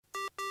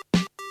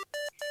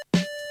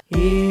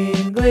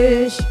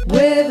English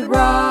with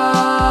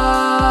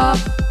Rob.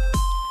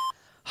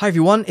 Hi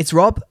everyone, it's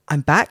Rob. I'm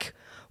back.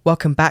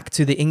 Welcome back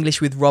to the English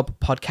with Rob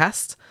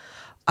podcast.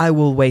 I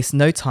will waste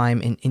no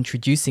time in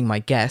introducing my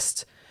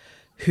guest,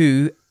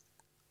 who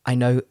I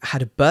know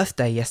had a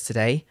birthday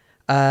yesterday.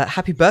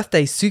 Happy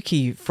birthday,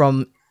 Suki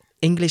from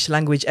English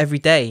Language Every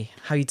Day.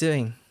 How are you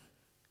doing?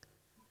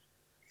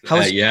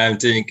 Yeah, I'm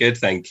doing good,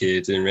 thank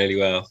you. Doing really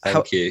well,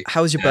 thank you.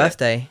 How was your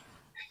birthday?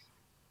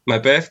 My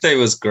birthday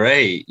was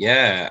great.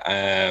 Yeah,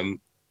 I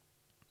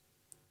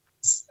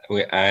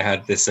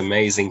had this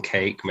amazing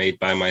cake made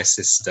by my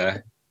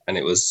sister, and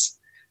it was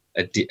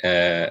a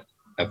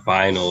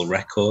vinyl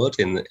record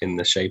in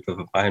the shape of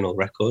a vinyl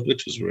record,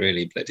 which was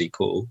really bloody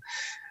cool.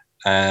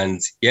 And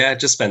yeah,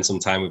 just spent some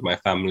time with my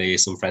family.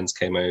 Some friends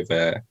came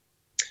over.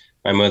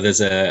 My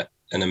mother's an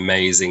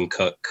amazing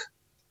cook,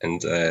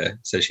 and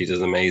so she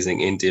does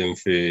amazing Indian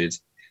food.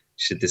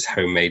 She did this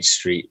homemade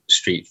street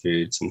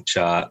food, some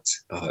chaat.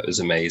 Oh, it was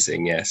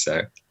amazing. Yeah,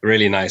 so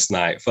really nice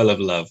night, full of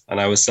love, and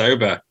I was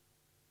sober.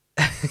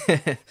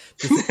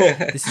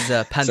 This is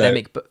a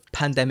pandemic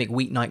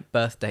weeknight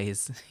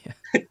birthdays.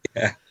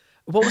 Yeah.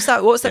 What was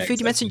that? What was that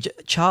food exactly. you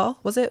mentioned? Char,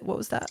 was it? What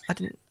was that? I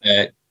didn't.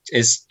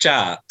 It's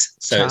chaat,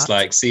 so Chaat. it's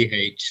like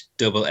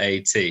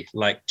CHAAT,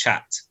 like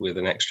chat with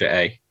an extra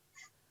A.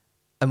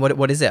 And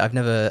what is it? I've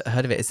never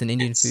heard of it. It's an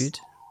Indian food.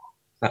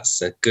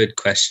 That's a good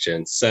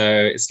question. So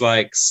it's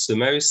like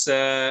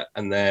samosa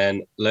and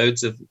then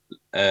loads of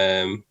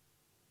I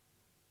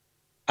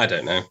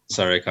don't know.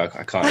 Sorry, I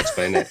can't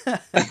explain it.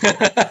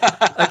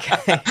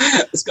 Okay.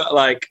 It's got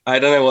like, I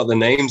don't know what the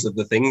names of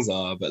the things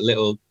are, but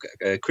little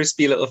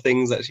crispy little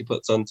things that she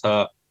puts on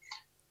top.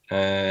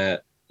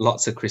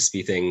 Lots of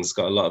crispy things,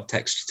 got a lot of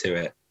texture to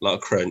it, a lot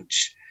of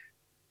crunch,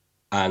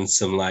 and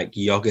some like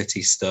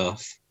yogurty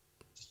stuff.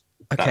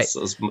 Okay.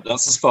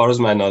 That's as far as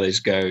my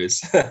knowledge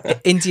goes.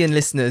 Indian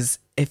listeners,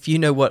 if you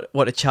know what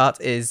a chaat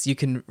is, you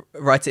can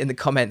write it in the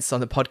comments on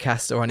the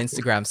podcast or on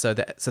Instagram so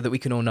that we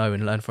can all know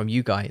and learn from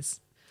you guys.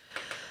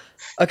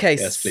 Okay.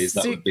 Yes, please.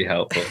 That would be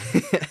helpful.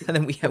 And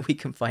then we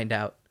can find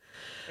out.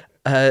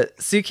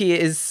 Suki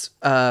is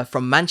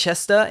from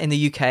Manchester in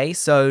the UK,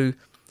 so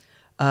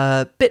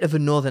a bit of a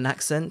northern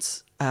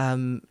accent.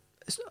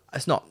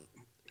 It's not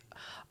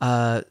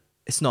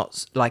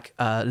like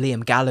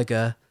Liam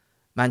Gallagher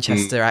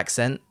Manchester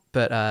accent,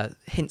 but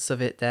hints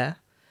of it there,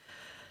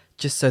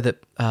 just so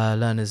that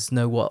learners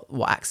know what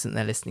accent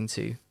they're listening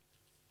to.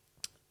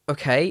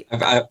 Okay.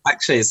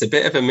 Actually, it's a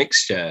bit of a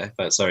mixture,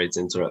 but sorry to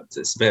interrupt.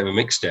 It's a bit of a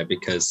mixture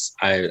because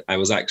I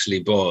was actually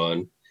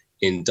born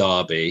in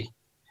Derby,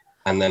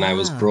 and then I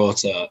was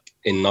brought up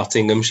in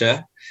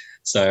Nottinghamshire.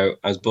 So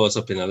I was brought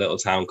up in a little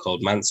town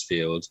called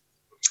Mansfield.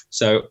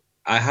 So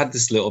I had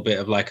this little bit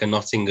of like a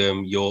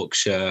Nottingham,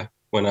 Yorkshire,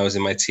 when I was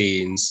in my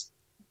teens,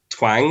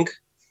 twang.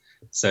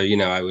 So,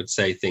 I would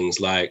say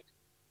things like,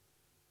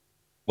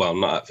 well,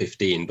 not at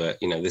 15, but,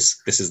 this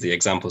is the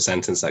example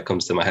sentence that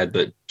comes to my head.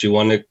 But do you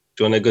want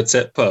a good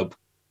set pub?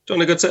 Do you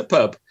want a good set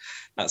pub?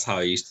 That's how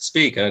I used to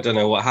speak. And I don't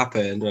know what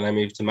happened when I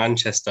moved to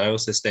Manchester. I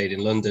also stayed in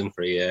London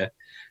for a year.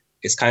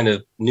 It's kind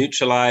of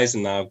neutralized,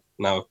 and now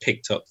I've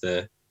picked up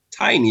the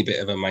tiny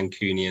bit of a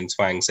Mancunian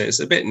twang. So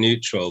it's a bit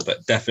neutral,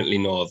 but definitely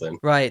northern.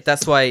 Right.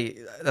 That's why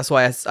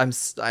I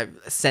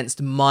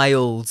sensed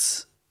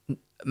mild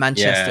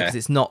Manchester, because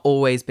it's not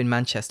always been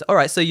Manchester. All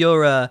right, so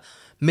you're a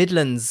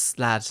Midlands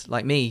lad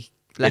like me.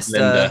 Leicester,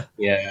 Midlander,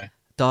 yeah.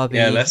 Derby,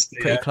 Yeah, Leicester,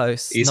 pretty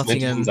close. East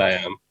Nottingham, Midlands, I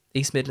am.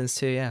 East Midlands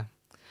too, yeah.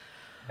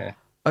 Yeah.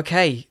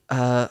 Okay,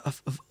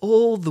 of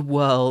all the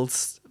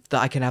worlds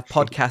that I can have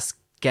podcast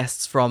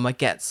guests from, I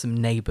get some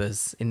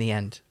neighbours in the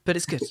end, but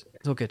it's good.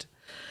 It's all good.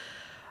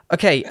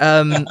 Okay,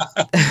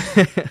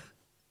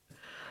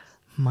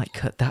 might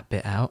cut that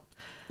bit out.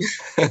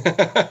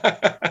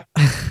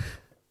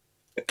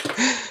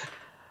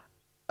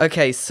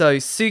 Okay, so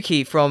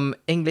Suki from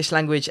English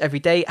Language Every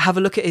Day. Have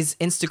a look at his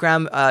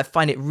Instagram. I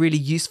find it really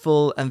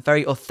useful and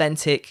very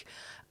authentic.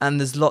 And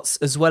there's lots,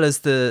 as well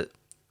as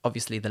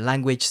obviously the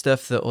language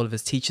stuff that all of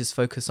his teachers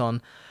focus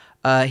on.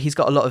 He's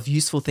got a lot of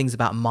useful things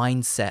about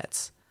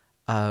mindset,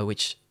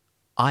 which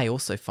I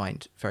also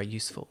find very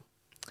useful.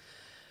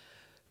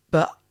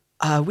 But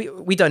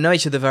we don't know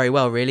each other very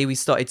well, really. We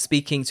started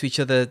speaking to each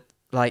other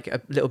like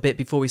a little bit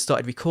before we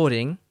started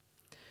recording.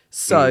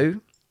 So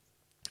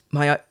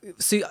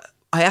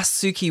I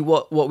asked Suki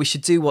what we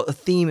should do, what the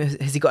theme,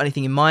 has he got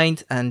anything in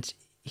mind? And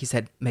he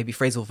said maybe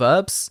phrasal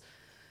verbs.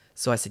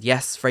 So I said,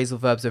 yes, phrasal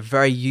verbs are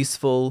very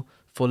useful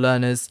for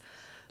learners.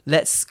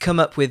 Let's come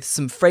up with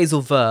some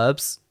phrasal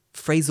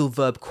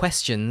verb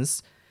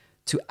questions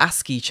to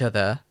ask each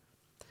other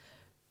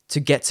to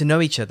get to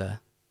know each other.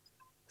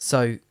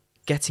 So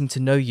getting to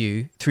know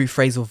you through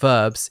phrasal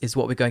verbs is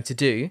what we're going to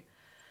do.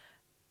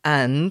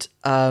 And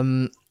I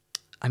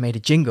made a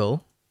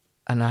jingle,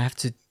 and I have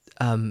to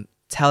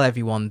tell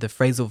everyone the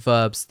phrasal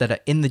verbs that are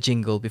in the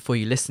jingle before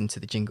you listen to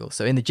the jingle.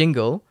 So in the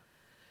jingle,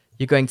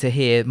 you're going to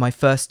hear my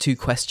first two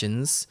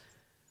questions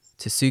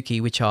to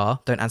Suki, which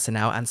are, don't answer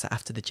now, answer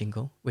after the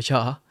jingle, which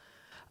are,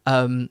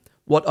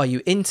 what are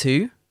you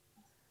into?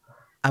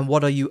 and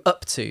what are you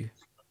up to?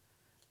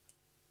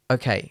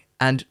 Okay,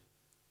 and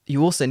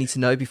you also need to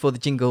know before the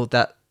jingle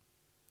that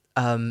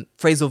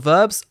phrasal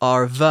verbs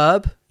are a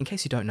verb, in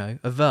case you don't know,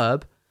 a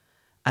verb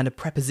and a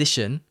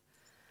preposition,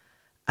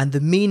 and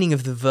the meaning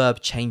of the verb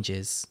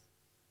changes.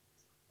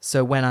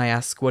 So when I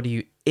ask, what are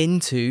you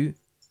into?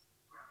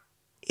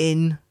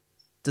 In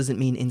doesn't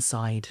mean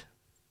inside.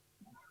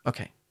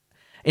 Okay,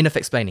 enough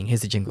explaining.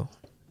 Here's the jingle.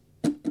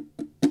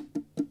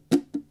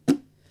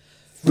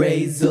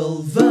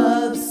 Phrasal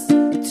verbs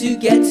to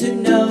get to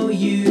know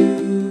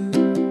you.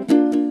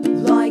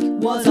 Like,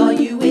 what are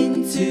you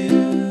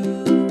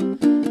into?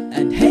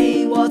 And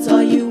hey, what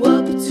are you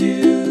up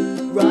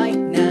to right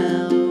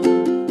now?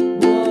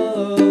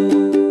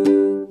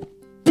 Whoa.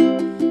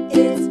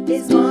 It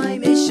is my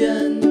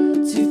mission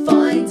to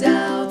find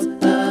out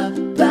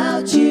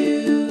about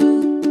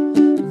you.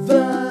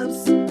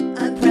 Verbs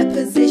and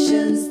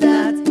prepositions,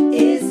 that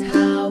is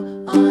how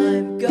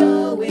I'm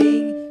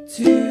going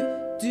to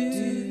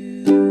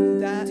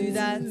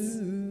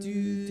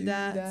do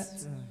that.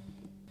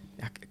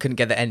 I couldn't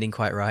get the ending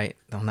quite right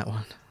on that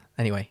one.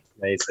 Anyway.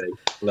 Amazing.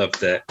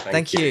 Loved it.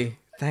 Thank you.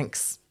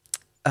 Thanks.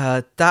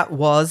 That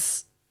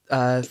was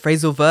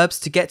phrasal verbs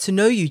to get to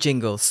know you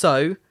jingle.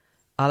 So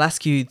I'll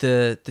ask you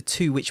the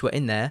two which were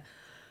in there.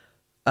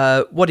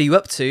 What are you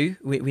up to?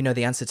 We know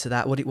the answer to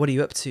that. What are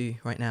you up to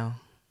right now?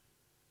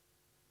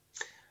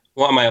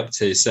 What am I up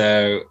to?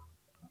 So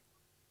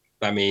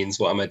that means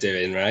what am I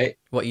doing, right?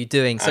 What are you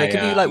doing? So it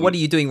could be like, what are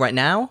you doing right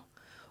now?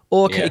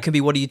 Or Yeah. it could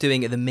be, what are you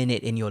doing at the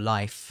minute in your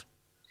life?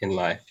 In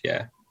life,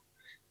 yeah.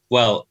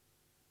 Well,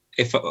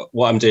 if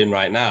what I'm doing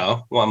right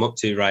now, what I'm up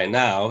to right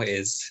now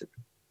is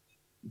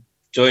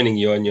joining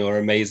you on your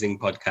amazing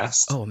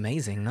podcast. Oh,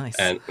 amazing. Nice.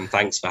 And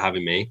thanks for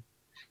having me.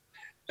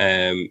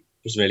 I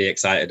was really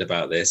excited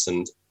about this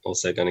and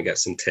also going to get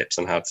some tips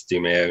on how to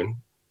do my own.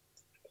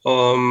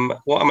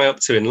 What am I up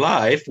to in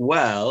life?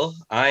 Well,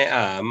 I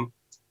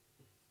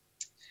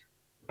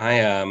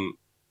am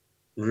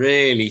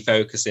really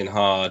focusing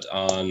hard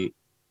on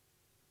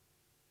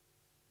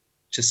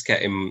just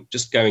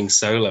going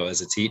solo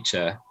as a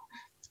teacher.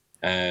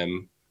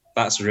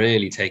 That's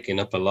really taken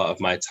up a lot of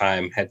my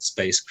time,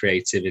 headspace,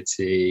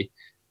 creativity,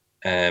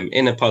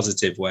 in a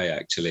positive way,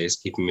 actually. It's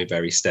keeping me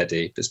very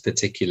steady, but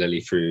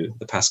particularly through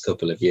the past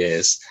couple of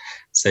years.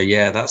 So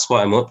yeah, that's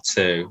what I'm up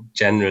to.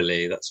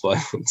 Generally, that's what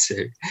I'm up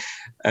to.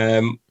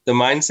 The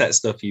mindset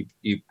stuff you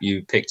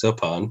picked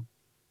up on.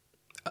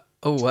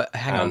 Oh,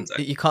 hang on.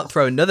 You can't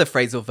throw another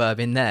phrasal verb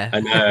in there.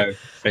 I know.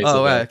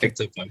 Okay. Picked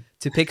up on.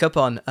 To pick up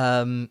on.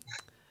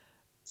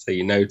 So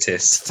you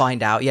noticed.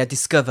 Find out. Yeah,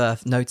 discover,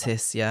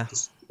 notice, yeah.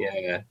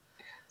 Yeah.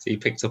 So you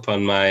picked up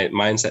on my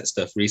mindset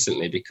stuff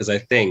recently, because I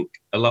think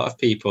a lot of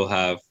people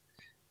have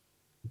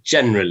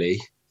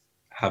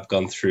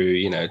gone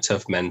through,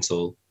 tough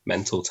mental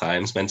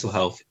times, mental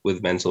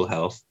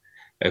health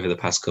over the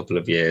past couple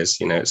of years.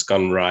 It's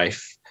gone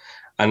rife.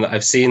 And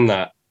I've seen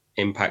that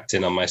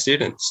impacting on my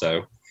students.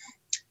 So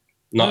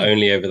not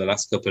only over the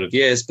last couple of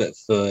years, but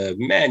for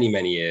many,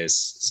 many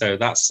years. So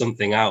that's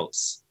something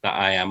else that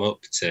I am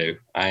up to.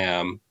 I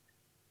am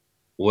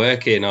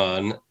working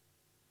on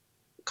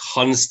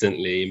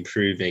constantly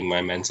improving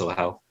my mental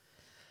health.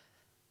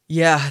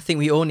 Yeah, I think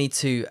we all need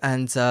to.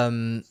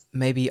 And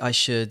maybe I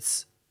should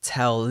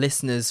tell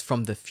listeners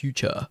from the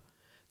future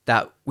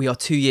that we are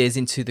 2 years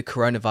into the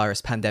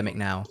coronavirus pandemic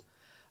now.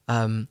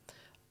 I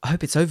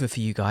hope it's over for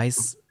you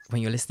guys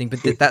when you're listening,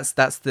 but that's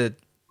the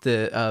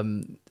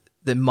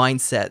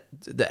mindset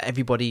that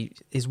everybody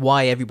is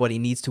why everybody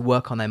needs to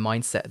work on their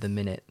mindset at the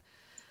minute.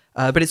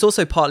 But it's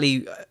also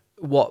partly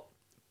what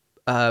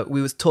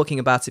we was talking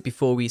about it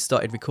before we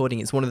started recording.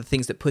 It's one of the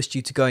things that pushed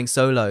you to going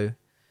solo,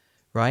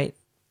 right?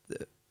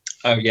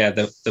 Oh yeah,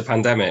 the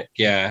pandemic.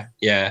 Yeah.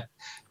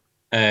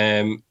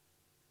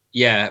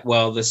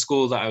 Well, the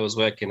school that I was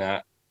working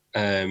at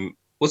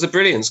was a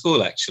brilliant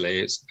school, actually.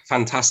 It's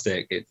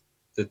fantastic.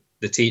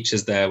 The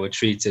teachers there were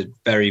treated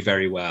very,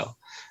 very well,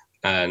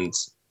 and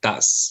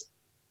that's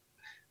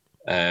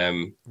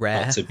rare.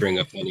 Not to bring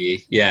up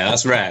any. Yeah,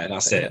 that's rare.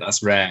 That's it.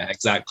 That's rare.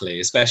 Exactly.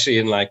 Especially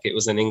in it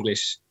was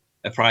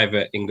a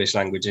private English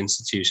language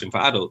institution for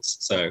adults.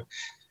 So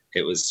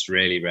it was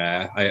really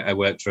rare. I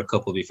worked for a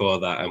couple before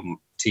that, and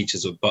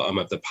teachers were bottom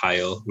of the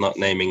pile, not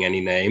naming any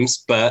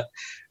names, but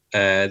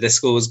the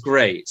school was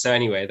great. So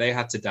anyway, they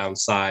had to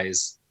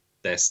downsize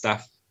their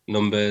staff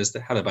numbers.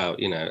 They had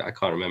about, I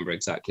can't remember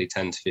exactly,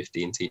 10 to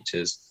 15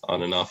 teachers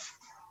on and off,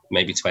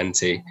 maybe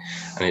 20.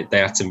 And they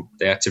had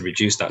to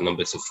reduce that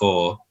number to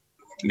 4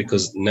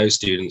 because no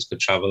students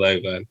could travel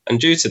over. And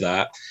due to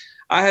that,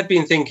 I had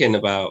been thinking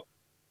about,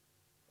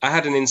 I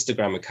had an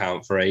Instagram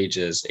account for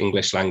ages,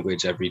 English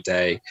Language Every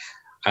Day.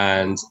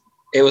 And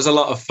it was a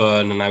lot of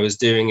fun, and I was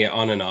doing it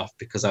on and off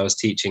because I was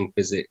teaching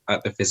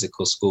at the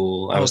physical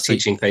school. I was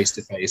teaching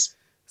face-to-face.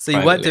 So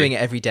you weren't doing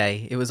it every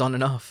day. It was on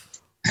and off.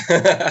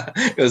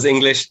 It was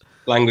English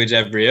Language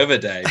every other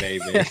day,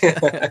 maybe.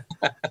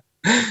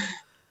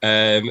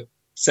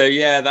 So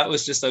yeah, that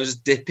was I was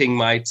just dipping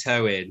my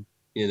toe in,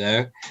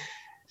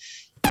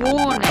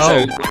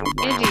 Warning.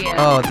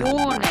 Idiot.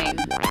 Warning.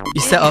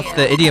 You set off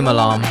the idiom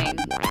alarm.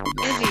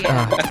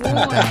 Idiom.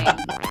 damn.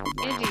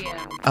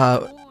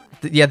 Idiom.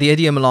 Yeah, the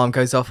idiom alarm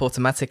goes off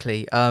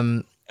automatically.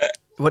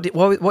 What did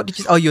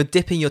you? Oh, you're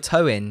dipping your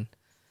toe in.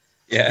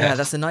 Yeah,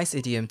 that's a nice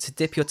idiom, to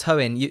dip your toe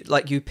in.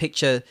 You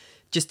picture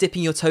just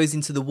dipping your toes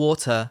into the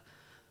water,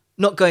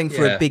 not going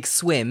for a big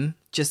swim,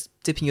 just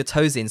dipping your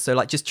toes in. So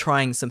like just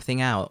trying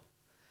something out.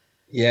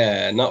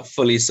 Yeah, not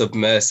fully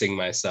submersing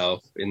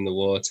myself in the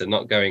water,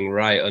 not going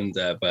right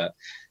under, but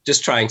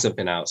just trying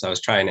something out. So I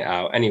was trying it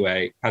out.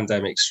 Anyway,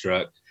 pandemic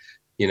struck,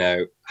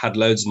 had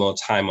loads more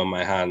time on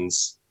my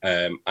hands,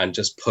 and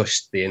just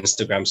pushed the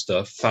Instagram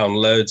stuff, found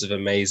loads of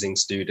amazing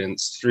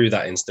students through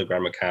that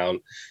Instagram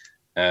account.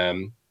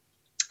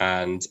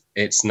 And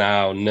it's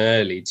now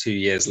nearly 2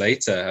 years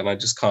later, and I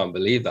just can't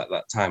believe that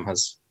time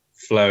has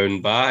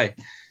flown by.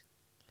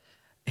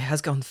 It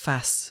has gone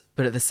fast,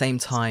 but at the same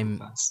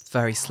time,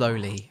 very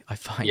slowly, I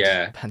find.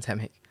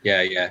 Pandemic.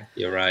 Yeah,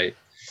 you're right.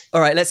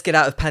 All right, let's get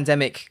out of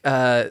pandemic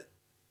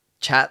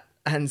chat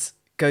and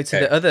go to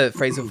the other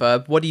phrasal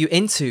verb. What are you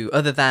into,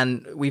 other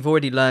than, we've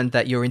already learned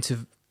that you're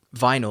into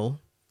vinyl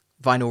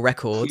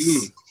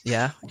records.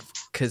 Yeah,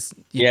 because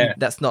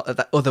that's not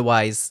that.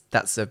 Otherwise,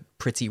 that's a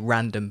pretty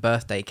random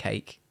birthday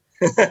cake.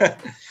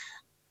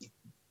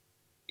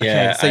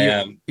 Yeah,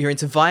 so you're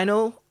into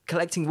vinyl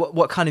collecting.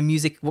 What kind of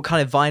music? What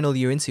kind of vinyl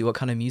you're into? What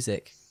kind of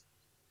music?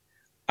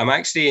 I'm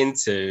actually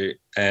into.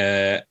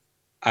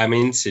 I'm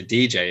into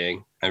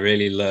DJing. I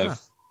really love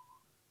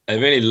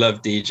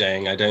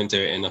DJing. I don't do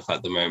it enough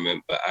at the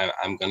moment, but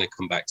I'm going to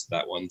come back to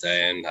that one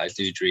day, and I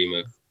do dream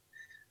of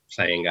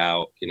playing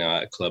out,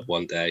 at a club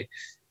one day.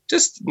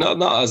 Just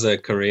not as a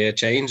career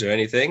change or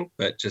anything,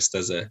 but just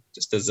as a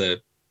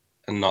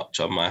notch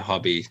on my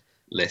hobby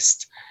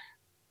list.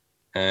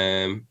 So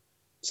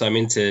I'm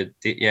into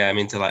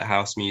like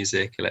house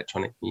music,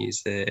 electronic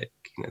music,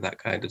 that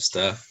kind of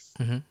stuff.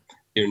 Mm-hmm.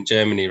 You're in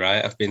Germany,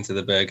 right? I've been to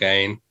the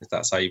Berghain, if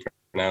that's how you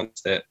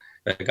pronounce it.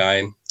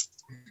 Berghain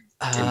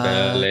in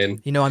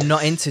Berlin. I'm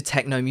not into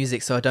techno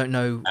music, so I don't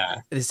know.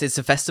 It's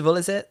a festival,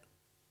 is it?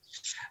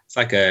 It's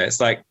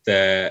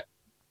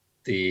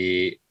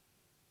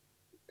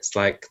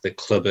like the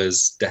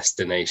clubbers'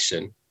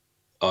 destination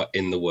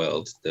in the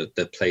world,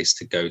 the place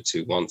to go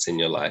to once in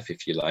your life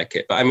if you like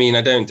it. But I mean,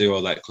 I don't do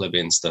all that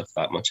clubbing stuff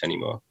that much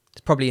anymore.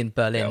 It's probably in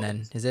Berlin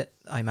then, is it?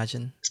 I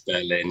imagine. It's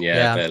Berlin,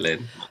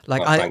 Berlin.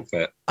 Like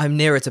Frankfurt. I'm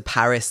nearer to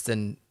Paris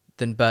than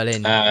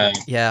Berlin.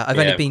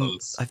 I've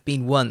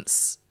been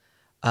once.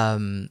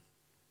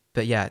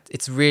 But yeah,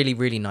 it's really,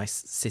 really nice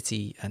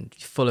city and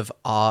full of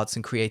arts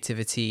and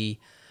creativity.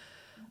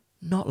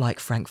 Not like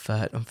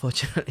Frankfurt,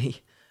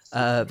 unfortunately.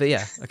 But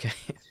yeah, okay.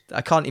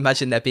 I can't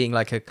imagine there being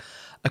like a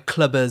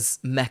clubber's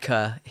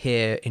mecca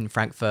here in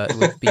Frankfurt. It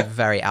would be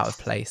very out of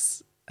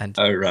place and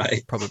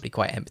probably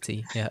quite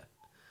empty. Yeah.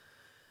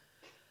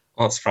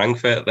 What's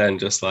Frankfurt then?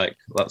 Just like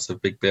lots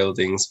of big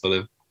buildings full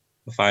of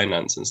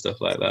finance and stuff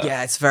like that.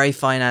 Yeah, it's very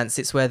finance.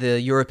 It's where the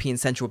European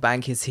Central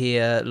Bank is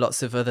here.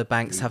 Lots of other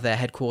banks have their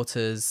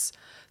headquarters.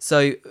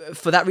 So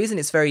for that reason,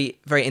 it's very,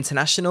 very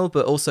international,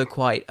 but also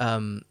quite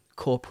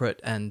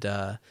corporate and,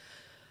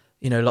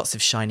 lots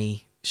of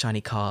shiny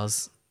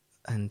cars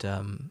and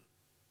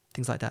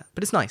things like that.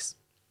 But it's nice.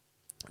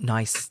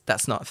 Nice.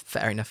 That's not a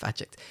fair enough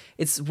adjective.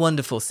 It's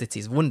wonderful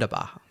cities.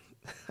 Wunderbar.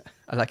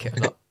 I like it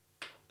a lot.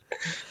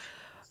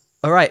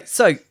 All right.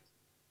 So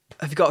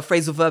have you got a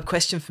phrasal verb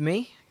question for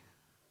me?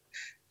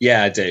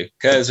 Yeah, I do.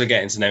 Because we're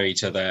getting to know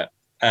each other.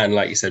 And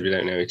like you said, we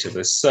don't know each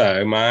other.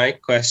 So my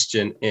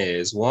question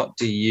is, what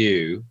do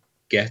you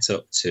get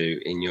up to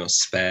in your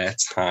spare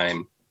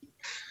time?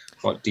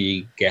 What do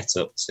you get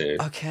up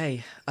to?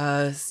 Okay.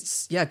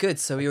 Yeah, good.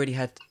 So we already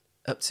had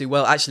up to,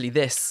 well, actually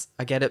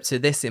I get up to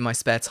this in my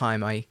spare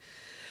time. I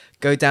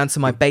go down to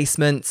my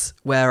basement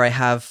where I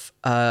have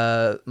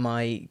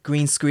my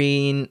green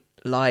screen,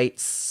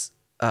 lights,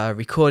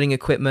 recording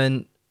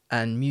equipment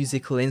and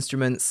musical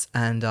instruments.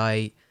 And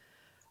I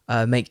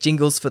make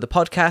jingles for the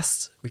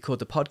podcast, record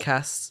the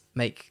podcast,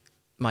 make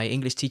my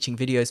English teaching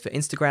videos for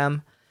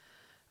Instagram.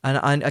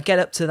 And I get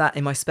up to that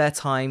in my spare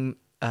time.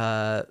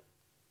 I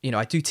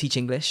do teach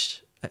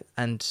English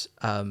and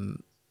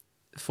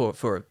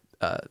for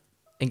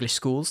English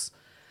schools.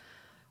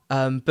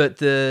 But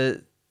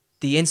the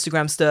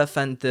Instagram stuff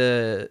and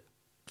the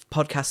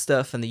podcast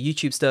stuff and the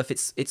YouTube stuff,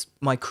 it's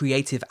my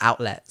creative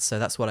outlet. So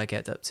that's what I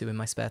get up to in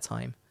my spare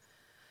time.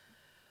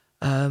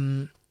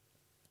 Do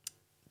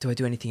I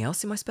do anything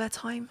else in my spare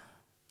time?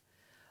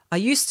 I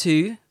used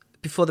to,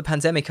 before the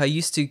pandemic, I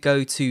used to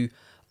go to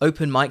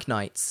open mic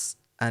nights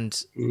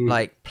and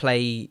like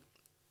play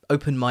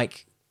open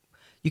mic.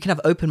 You can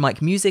have open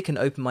mic music and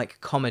open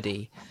mic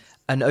comedy.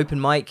 An open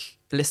mic,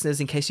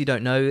 listeners, in case you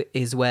don't know,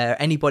 is where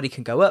anybody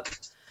can go up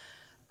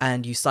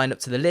and you sign up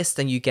to the list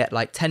and you get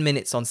like 10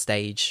 minutes on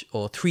stage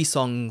or 3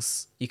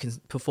 songs. You can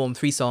perform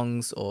 3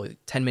 songs or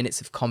 10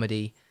 minutes of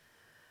comedy.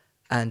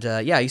 And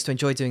I used to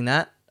enjoy doing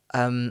that.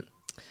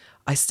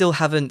 I still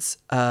haven't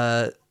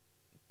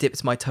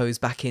dipped my toes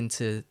back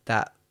into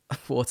that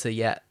water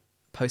yet,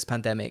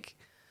 post-pandemic.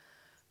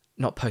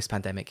 Not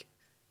post-pandemic.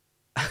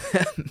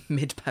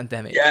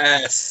 mid-pandemic.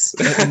 Yes.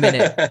 At the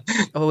minute,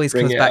 always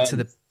Bring comes it back on.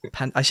 to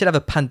I should have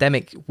a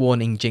pandemic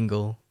warning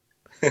jingle.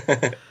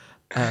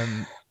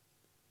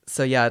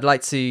 So yeah, I'd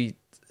like to,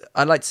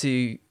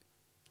 do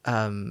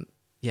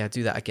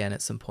that again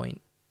at some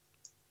point.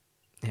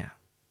 Yeah.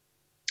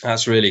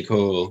 That's really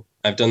cool.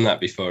 I've done that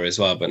before as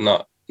well, but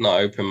not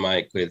open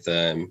mic with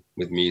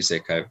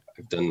music. I've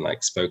done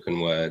like spoken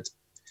word.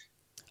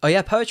 Oh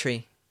yeah,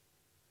 poetry.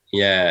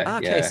 Yeah,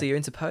 Okay, yeah, so you're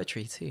into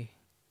poetry too.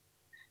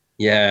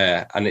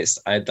 yeah. And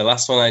the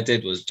last one I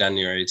did was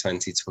January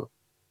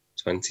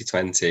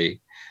 2020,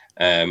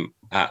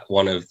 at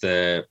one of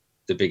the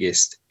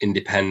biggest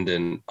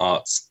independent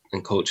arts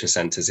and culture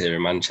centres here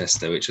in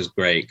Manchester, which was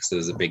great because there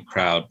was a big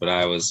crowd. But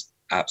I was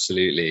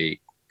absolutely,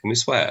 can we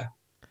swear?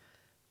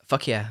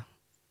 Fuck yeah.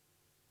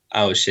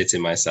 I was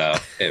shitting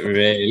myself. It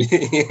really,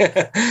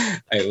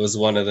 it was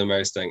one of the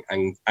most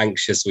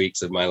anxious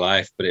weeks of my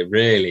life, but it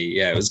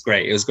was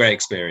great. It was a great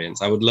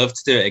experience. I would love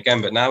to do it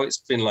again, but now it's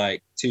been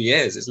like 2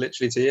 years. It's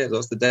literally 2 years.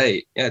 What's the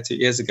date? Yeah, 2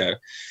 years ago.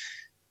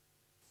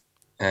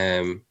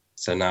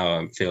 So now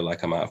I feel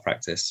like I'm out of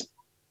practice.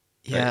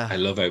 Yeah. I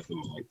love open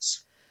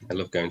mics. I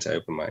love going to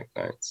open mic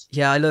nights.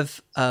 Yeah, I love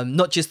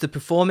not just the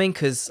performing,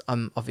 because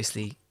I'm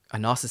obviously a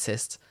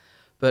narcissist,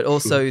 but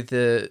also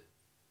the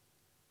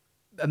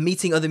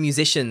meeting other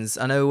musicians.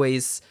 And I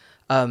always,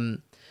 I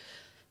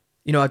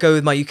go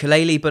with my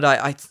ukulele, but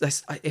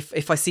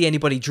if I see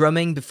anybody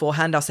drumming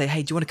beforehand, I'll say,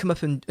 hey, do you want to come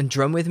up and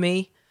drum with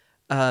me?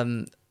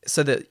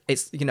 So that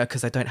it's,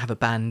 because I don't have a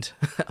band.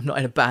 I'm not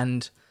in a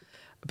band,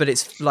 but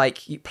it's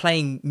like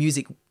playing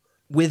music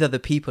with other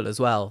people as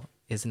well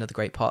is another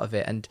great part of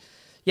it. And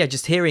yeah,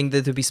 just hearing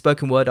that there'll be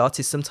spoken word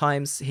artists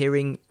sometimes,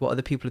 hearing what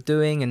other people are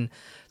doing. And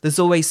there's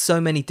always so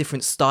many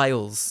different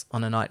styles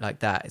on a night like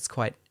that. It's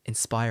quite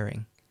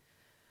inspiring.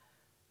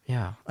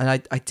 Yeah.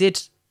 And I've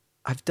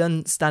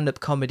done stand-up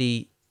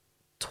comedy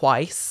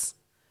twice.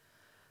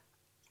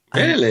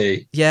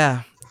 Really?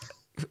 Yeah.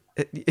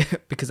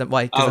 Because I'm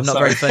not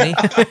sorry. very funny.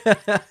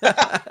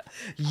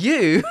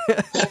 You?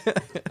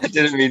 I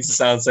didn't mean to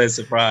sound so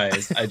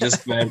surprised. I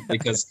just meant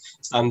because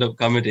stand-up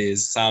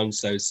comedies sound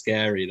so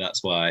scary.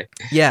 That's why.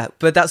 Yeah,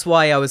 but that's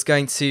why I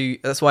wanted to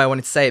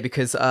say it,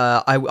 because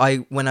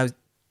when I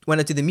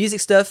do the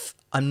music stuff,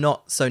 I'm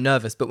not so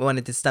nervous. But when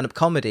I did stand-up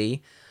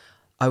comedy,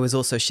 I was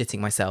also shitting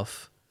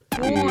myself.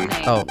 Warning.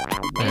 Oh,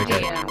 there we go.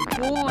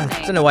 I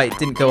don't know why it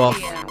didn't go off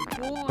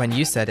when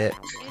you said it.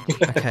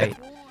 Okay.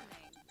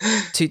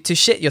 To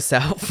shit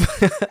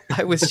yourself,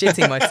 I was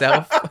shitting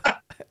myself.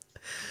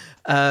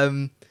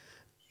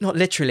 Not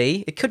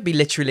literally. It could be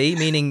literally,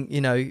 meaning,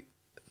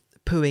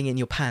 pooing in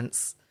your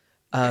pants.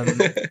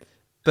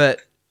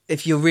 But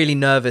if you're really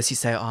nervous, you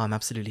say, oh, I'm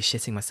absolutely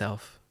shitting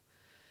myself.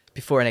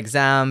 Before an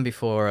exam,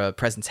 before a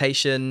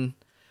presentation.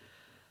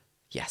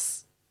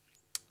 Yes.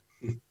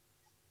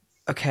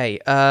 Okay.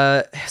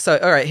 So,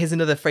 all right, here's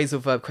another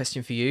phrasal verb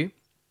question for you.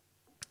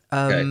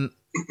 Okay.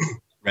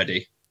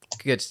 Ready.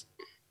 Good.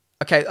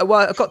 Okay,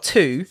 well, I've got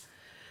two.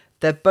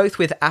 They're both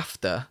with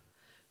after.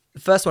 The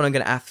first one I'm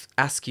going to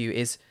ask you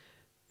is,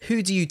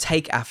 who do you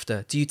take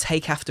after? Do you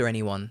take after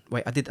anyone?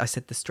 Wait, I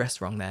said the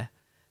stress wrong there.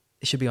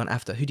 It should be on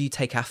after. Who do you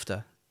take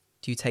after?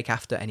 Do you take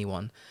after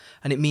anyone?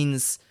 And it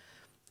means,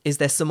 is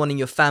there someone in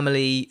your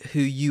family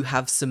who you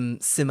have some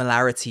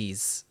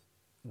similarities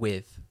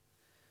with?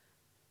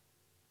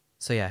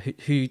 So yeah,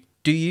 who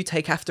do you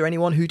take after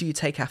anyone? Who do you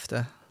take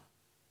after?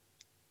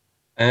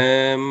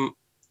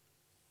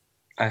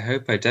 I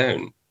hope I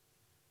don't.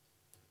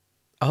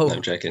 Oh, no,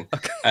 I'm joking.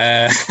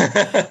 Okay.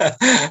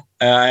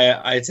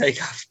 I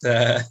take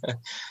after.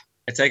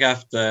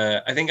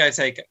 I think I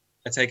take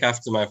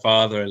after my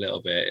father a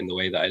little bit in the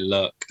way that I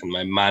look and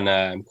my manner.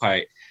 I'm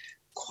quite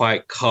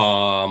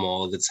calm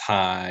all the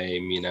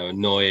time.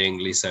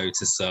 Annoyingly so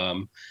to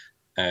some.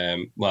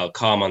 Well,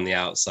 calm on the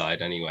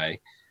outside anyway.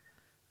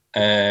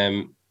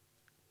 And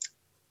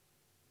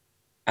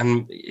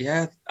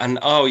yeah, and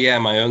oh yeah,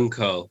 my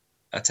uncle.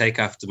 I take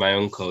after my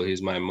uncle,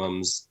 who's my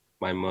mum's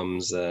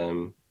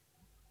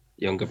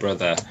younger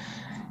brother.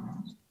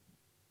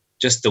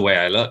 Just the way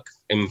I look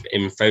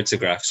in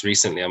photographs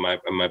recently on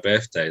my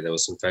birthday, there were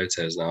some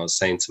photos, and I was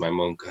saying to my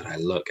mum, "God, I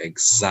look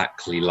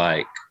exactly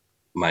like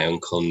my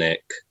uncle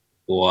Nick.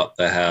 What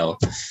the hell?"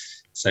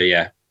 So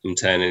yeah, I'm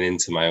turning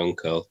into my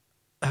uncle.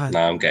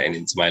 Now I'm getting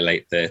into my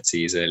late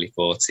 30s, early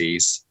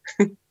 40s.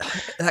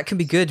 That can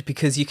be good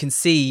because you can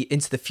see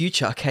into the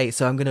future. Okay,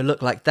 so I'm going to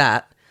look like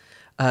that.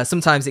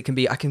 Sometimes it can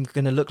be, I'm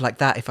going to look like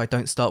that if I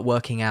don't start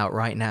working out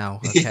right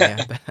now. Okay,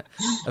 yeah.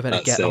 I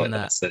better get on that.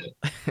 That's it.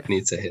 I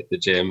need to hit the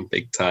gym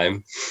big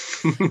time.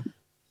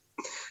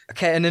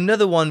 Okay, and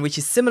another one which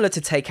is similar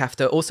to take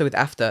after, also with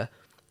after.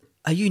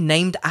 Are you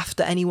named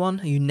after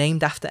anyone? Are you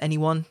named after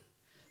anyone?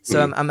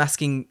 So I'm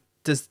asking,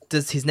 does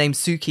his name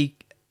Suki,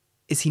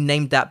 is he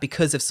named that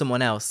because of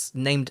someone else?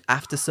 Named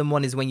after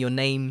someone is when your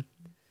name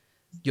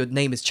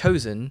is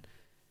chosen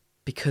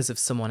because of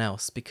someone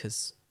else,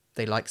 because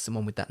they like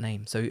someone with that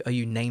name. So are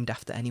you named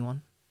after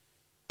anyone?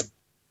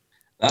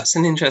 That's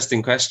an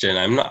interesting question.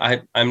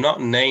 I'm not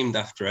named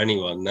after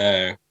anyone,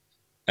 no.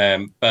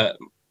 But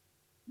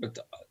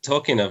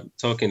talking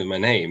of my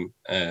name,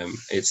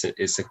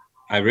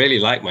 I really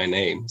like my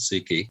name,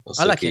 Suki or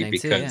I like your Suki, name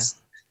too, yeah. because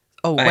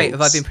Oh, wait, have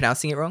I been thanks.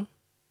 pronouncing it wrong?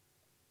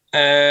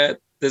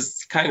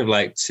 There's kind of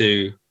like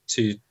two.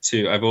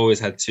 I've always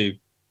had two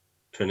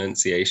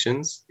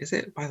pronunciations. Is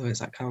it? By the way, is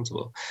that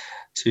countable?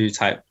 Two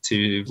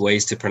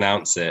ways to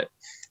pronounce it.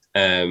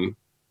 Um,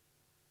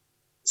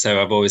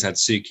 so I've always had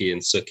Suki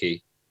and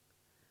Suki.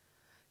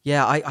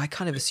 Yeah, I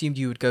kind of assumed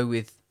you would go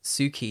with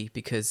Suki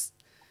because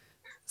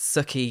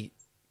Suki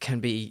can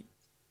be.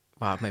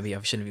 Well, maybe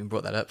I shouldn't have even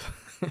brought that up.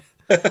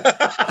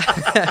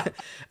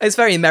 It's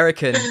very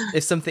American.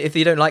 If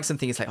you don't like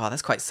something, it's like, oh,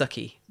 that's quite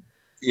sucky.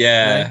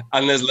 Yeah, No?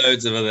 and there's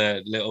loads of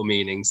other little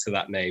meanings to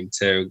that name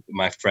too.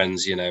 My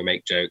friends,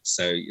 make jokes,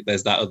 so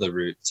there's that other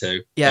route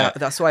too. Yeah, But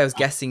that's why I was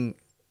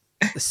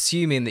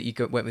assuming that you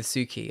went with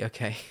Suki.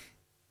 Okay.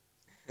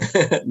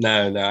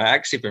 no, I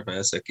actually prefer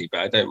Suki,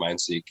 but I don't mind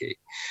Suki,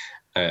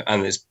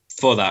 and it's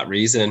for that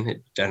reason.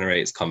 It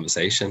generates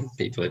conversation.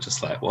 People are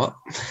just like, "What?"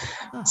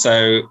 Oh,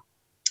 So,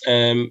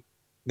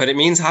 but it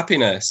means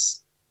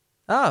happiness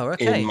in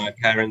okay. my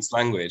parents'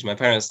 language. My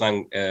parents'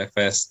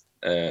 first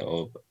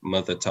or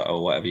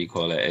or whatever you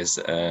call it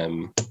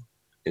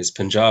is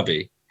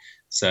Punjabi.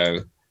 So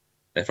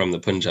they're from the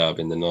Punjab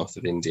in the north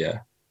of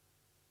India,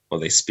 or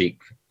they speak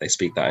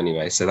that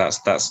anyway. So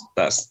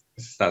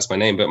that's my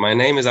name. But my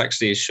name is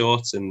actually a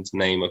shortened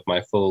name of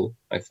my full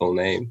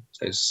name.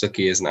 So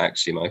Suki isn't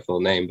actually my full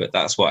name, but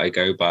that's what I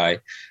go by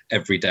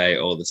every day,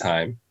 all the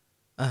time.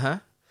 Uh-huh.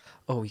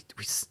 Oh,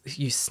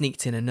 you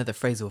sneaked in another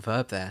phrasal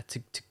verb there.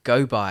 To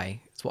go by.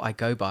 It's what I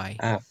go by.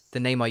 Ah, The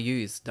name I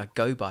use, I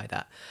go by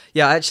that.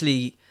 Yeah, I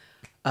actually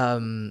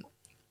am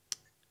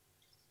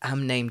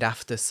named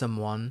after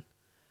someone.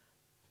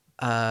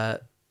 My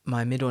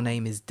middle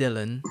name is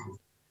Dylan.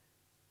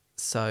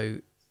 So,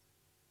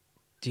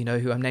 do you know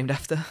who I'm named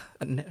after?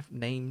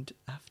 Named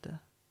after?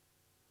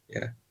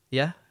 yeah.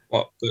 Yeah?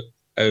 What?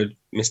 Oh,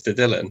 Mr.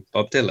 Dylan,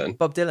 Bob Dylan.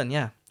 Bob Dylan,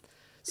 yeah.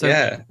 So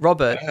Yeah.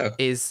 Robert Wow.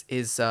 is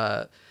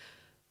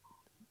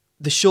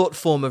the short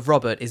form of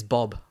Robert is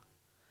Bob.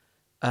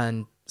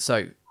 And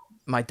so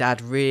my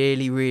dad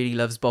really, really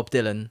loves Bob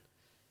Dylan.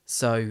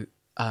 So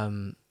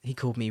he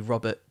called me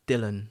Robert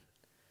Dylan.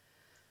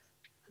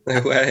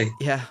 No way.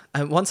 Yeah.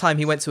 And one time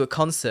he went to a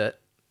concert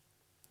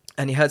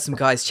and he heard some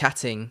guys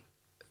chatting,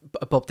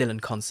 a Bob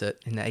Dylan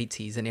concert in the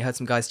 80s, and he heard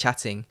some guys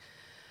chatting.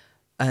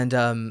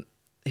 And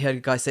he heard a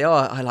guy say, "Oh,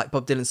 I like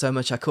Bob Dylan so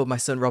much, I called my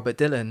son Robert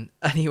Dylan."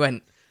 And he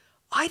went,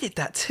 "I did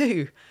that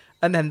too."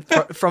 And then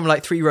from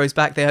like 3 rows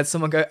back, they had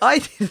someone go, "I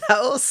did that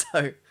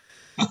also."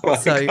 Oh my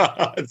So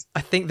God.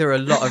 I think there are a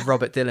lot of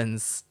Robert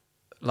Dylans,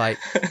 like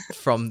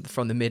from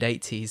the mid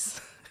 80s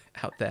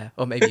out there,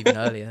 or maybe even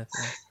earlier.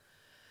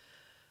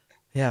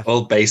 Yeah.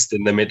 All based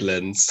in the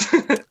Midlands.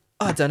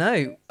 I don't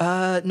know.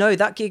 No,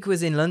 that gig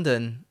was in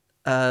London.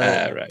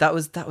 Right. That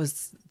was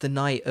the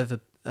night of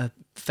a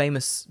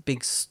famous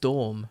big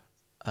storm,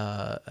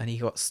 and he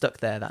got stuck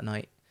there that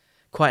night.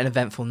 Quite an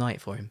eventful night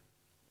for him.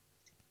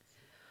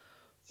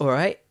 All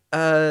right.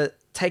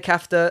 Take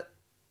after,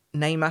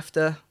 name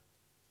after.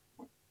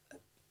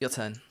 Your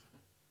turn.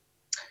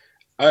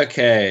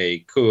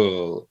 Okay,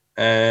 cool.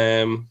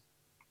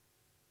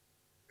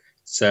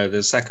 So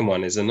the second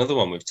one is another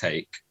one with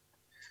take.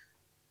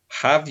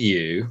 Have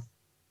you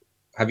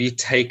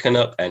taken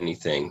up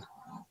anything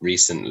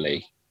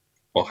recently,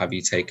 or have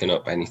you taken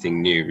up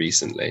anything new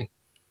recently?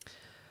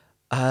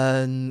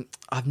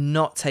 I've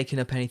not taken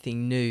up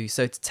anything new.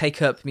 So to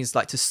take up means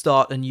like to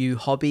start a new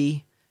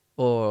hobby,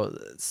 or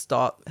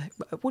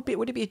would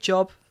it be a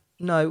job?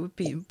 No, it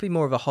would be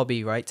more of a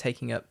hobby, right?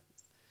 Taking up.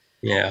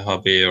 Yeah,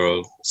 hobby or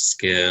a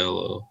skill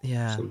or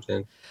Yeah.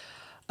 something.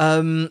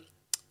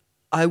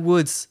 I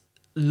would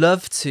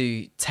love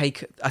to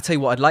I tell you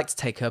what I'd like to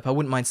take up. I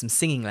wouldn't mind some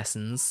singing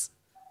lessons,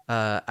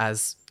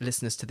 as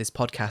listeners to this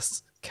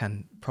podcast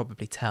can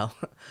probably tell.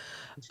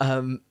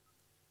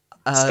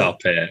 Stop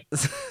it.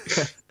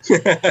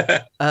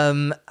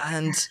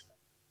 And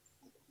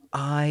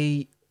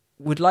I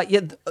would like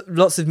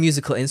lots of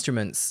musical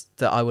instruments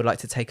that I would like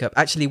to take up.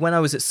 Actually, when I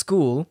was at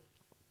school,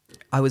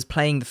 I was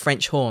playing the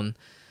French horn.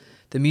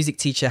 The music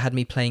teacher had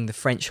me playing the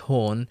French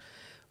horn,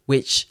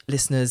 which,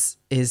 listeners,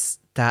 is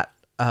that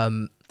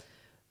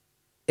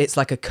it's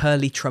like a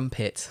curly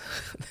trumpet.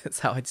 That's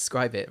how I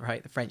describe it,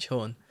 right? The French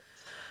horn.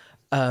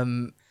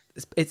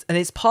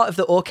 It's part of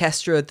the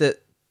orchestra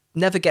that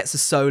never gets a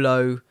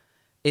solo.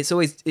 It's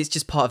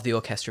just part of the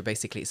orchestra,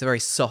 basically. It's a very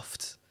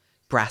soft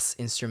brass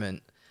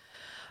instrument.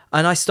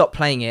 And I stopped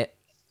playing it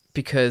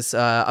because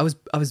I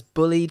was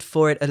bullied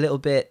for it a little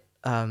bit.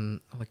 I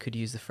could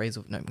use the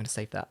phrasal. No, I'm going to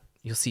save that.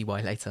 You'll see why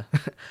later.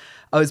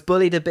 I was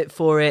bullied a bit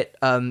for it.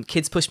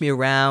 Kids pushed me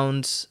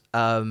around.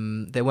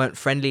 They weren't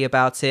friendly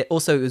about it.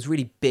 Also, it was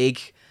really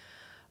big,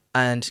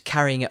 and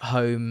carrying it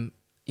home,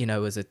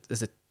 as a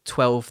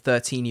 12,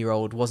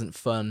 13-year-old wasn't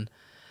fun.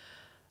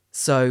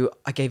 So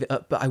I gave it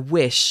up. But I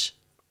wish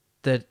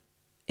that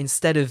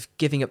instead of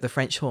giving up the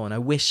French horn, I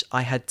wish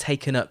I had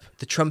taken up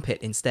the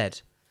trumpet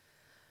instead.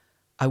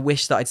 I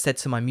wish that I'd said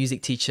to my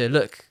music teacher,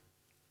 "Look,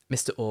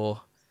 Mr.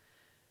 Orr,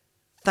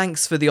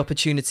 thanks for the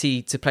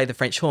opportunity to play the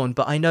French horn,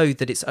 but I know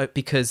that it's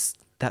because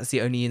that's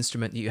the only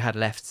instrument that you had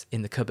left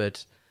in the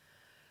cupboard.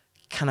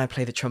 Can I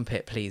play the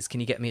trumpet, please? Can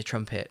you get me a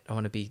trumpet? I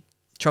want to be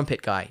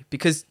trumpet guy.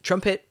 Because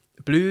trumpet,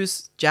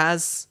 blues,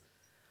 jazz,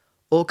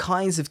 all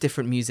kinds of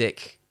different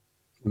music.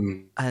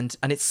 And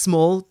it's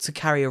small to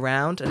carry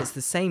around, and it's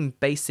the same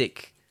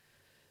basic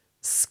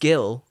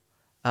skill.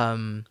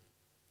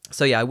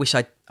 So yeah, I wish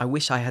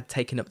I had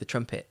taken up the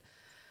trumpet.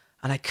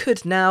 And I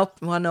could now.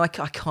 Well, no, I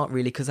can't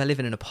really, because I live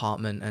in an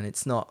apartment and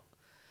it's not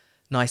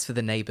nice for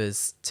the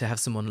neighbours to have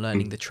someone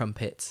learning the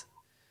trumpet.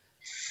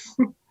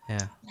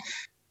 Yeah.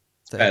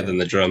 So, better than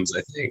the drums,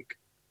 I think.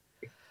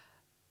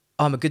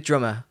 I'm a good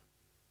drummer.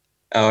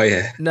 Oh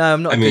yeah. No,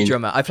 I'm not a good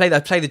drummer. I play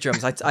the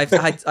drums.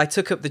 I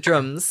took up the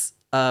drums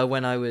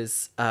when I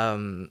was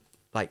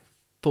like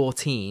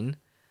 14,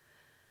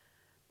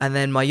 and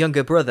then my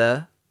younger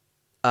brother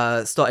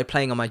started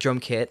playing on my drum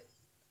kit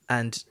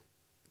and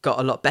got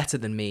a lot better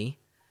than me,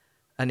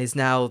 and is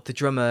now the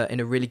drummer in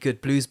a really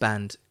good blues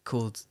band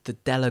called the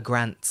Della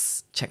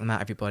Grants. Check them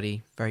out,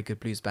 everybody. Very good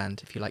blues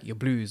band if you like your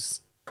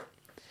blues.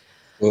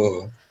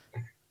 Oh.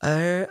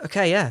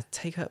 Okay, yeah,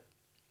 take up.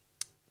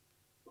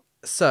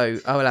 So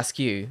I will ask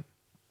you.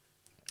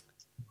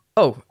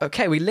 Oh,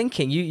 okay, we're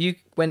linking. You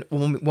went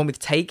one with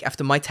take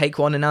after my take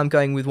one, and now I'm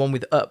going with one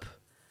with up.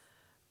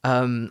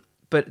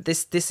 But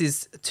this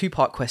is a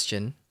 2-part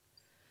question.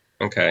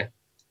 Okay.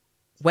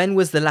 When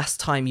was the last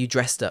time you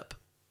dressed up?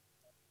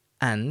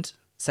 And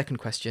second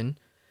question,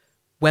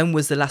 when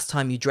was the last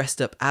time you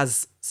dressed up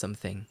as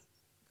something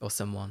or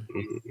someone?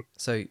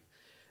 So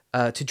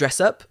to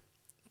dress up,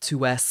 to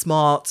wear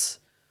smart,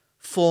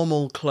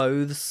 formal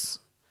clothes,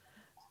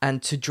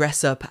 and to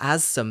dress up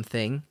as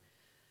something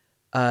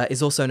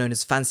is also known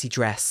as fancy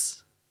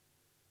dress.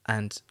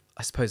 And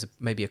I suppose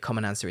maybe a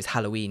common answer is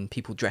Halloween.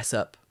 People dress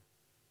up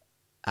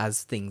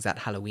as things at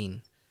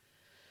Halloween.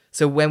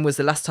 So when was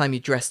the last time you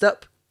dressed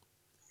up?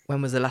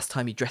 When was the last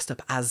time you dressed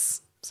up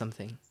as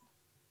something?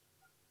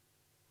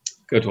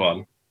 Good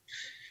one.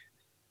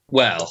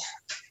 Well,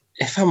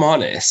 if I'm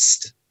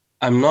honest,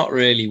 I'm not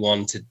really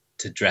one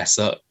to dress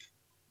up.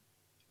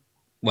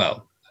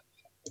 Well,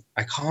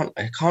 I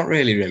can't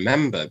really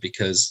remember,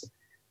 because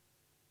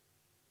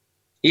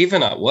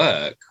even at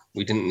work,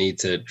 we didn't need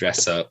to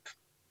dress up.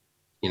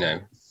 You know,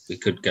 we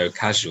could go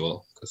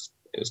casual because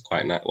it was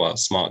quite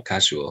smart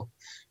casual.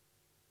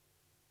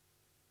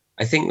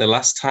 I think the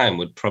last time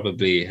would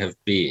probably have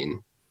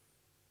been.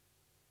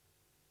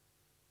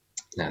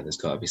 No, there's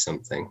got to be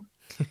something.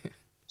 I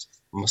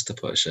must have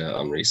put a shirt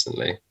on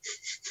recently.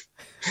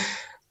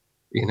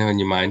 You know, when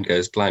your mind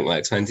goes blank,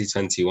 like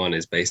 2021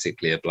 is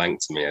basically a blank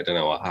to me. I don't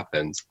know what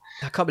happened.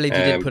 I can't believe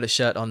you didn't put a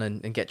shirt on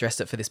and get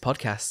dressed up for this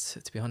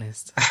podcast, to be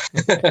honest.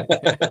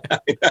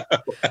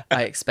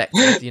 I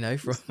expected,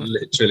 from...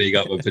 Literally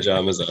got my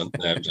pajamas on.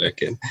 No, I'm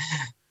joking.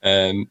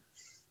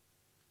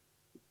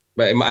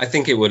 But I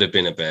think it would have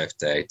been a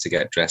birthday to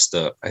get dressed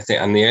up. I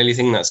think, and the only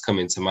thing that's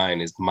coming to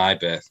mind is my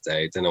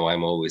birthday. I don't know why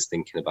I'm always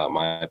thinking about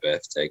my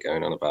birthday,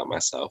 going on about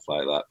myself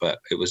like that. But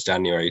it was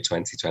January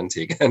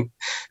 2020 again.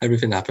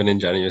 Everything happened in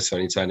January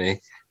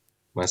 2020.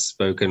 My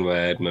spoken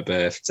word, my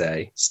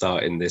birthday,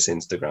 starting this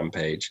Instagram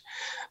page.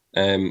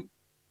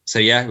 So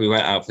yeah, we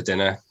went out for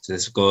dinner to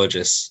this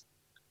gorgeous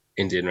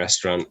Indian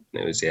restaurant.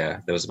 It was,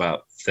 there was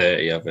about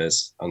 30 of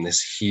us on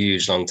this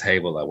huge long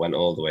table that went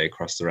all the way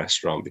across the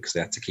restaurant, because they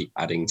had to keep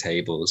adding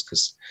tables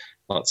because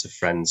lots of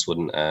friends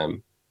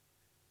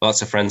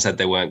said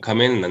they weren't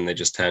coming, and then they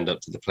just turned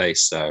up to the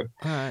place. So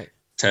all right.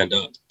 Turned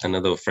up,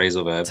 another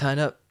phrasal verb. Turn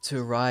up, to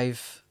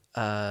arrive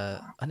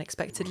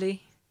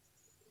unexpectedly.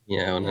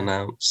 Yeah,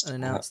 unannounced.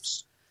 Unannounced.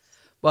 Perhaps.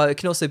 Well, it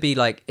can also be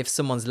like if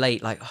someone's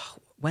late, like,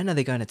 when are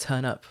they going to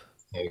turn up?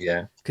 Oh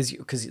yeah. Because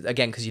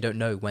you don't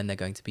know when they're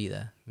going to be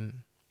there.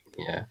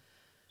 Yeah.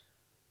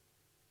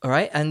 All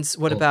right, and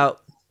what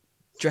about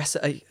dress?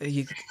 Do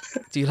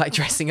you like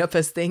dressing up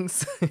as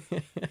things?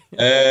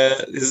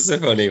 This is a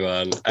funny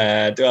one.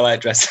 Do I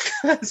like dressing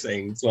up as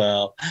things?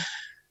 Well,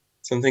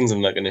 some things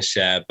I'm not going to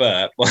share,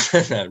 but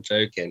no, I'm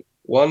joking.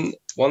 One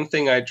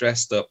thing I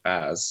dressed up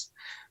as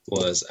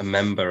was a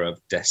member of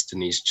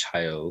Destiny's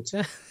Child.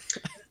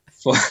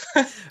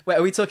 Wait,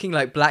 are we talking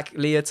like black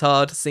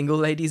leotard single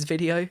ladies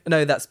video?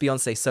 No, that's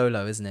Beyonce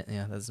solo, isn't it?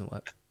 Yeah, that doesn't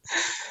work.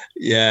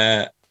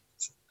 Yeah.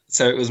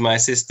 So it was my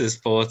sister's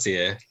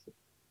 40th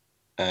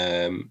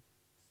a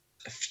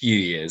few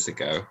years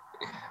ago.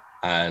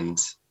 And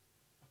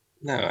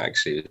no,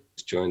 actually it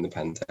was during the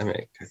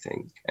pandemic, I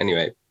think.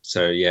 Anyway,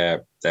 so yeah,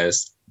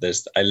 there's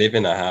I live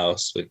in a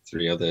house with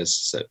 3 others.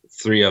 So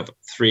three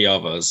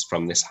of us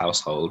from this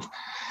household.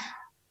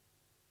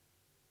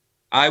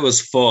 I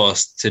was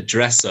forced to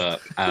dress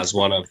up as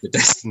one of the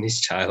Destiny's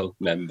Child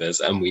members,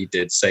 and we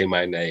did Say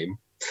My Name,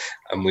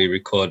 and we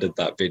recorded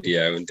that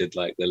video and did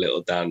like the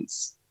little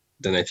dance.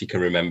 Don't know if you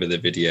can remember the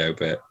video,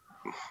 but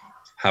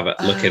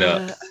look it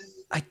up.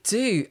 I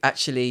do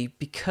actually,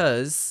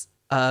 because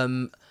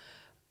I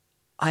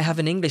have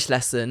an English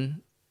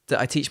lesson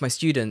that I teach my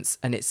students,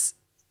 and it's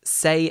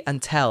say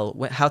and tell,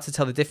 how to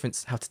tell the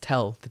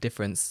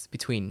difference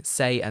between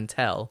say and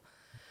tell.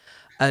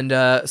 And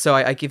so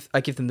I give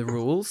them the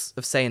rules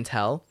of say and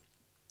tell,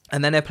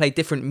 and then I play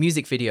different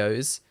music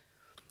videos.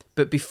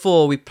 But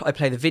before I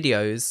play the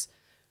videos,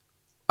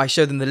 I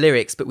show them the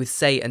lyrics, but with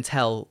say and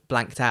tell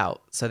blanked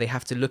out. So they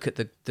have to look at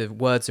the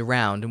words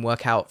around and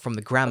work out from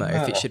the grammar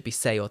if it should be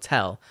say or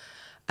tell.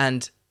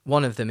 And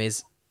one of them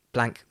is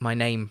blank my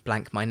name,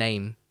 blank my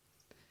name.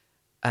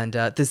 And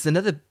there's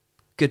another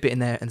good bit in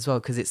there as well,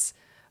 because it's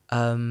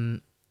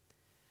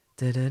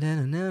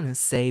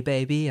say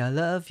baby I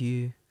love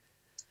you.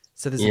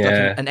 So there's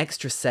like an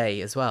extra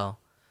say as well.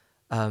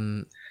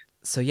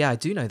 So yeah, I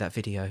do know that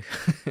video.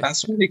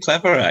 That's really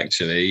clever,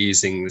 actually,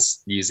 using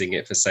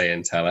it for say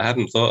and tell. I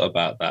hadn't thought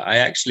about that. I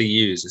actually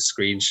use a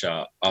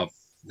screenshot of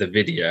the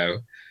video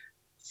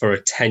for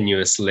a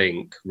tenuous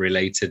link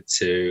related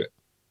to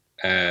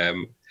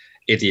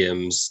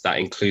idioms that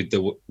include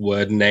the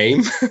word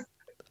name.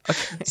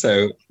 Okay.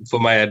 So for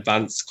my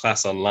advanced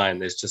class online,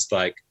 there's just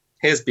like,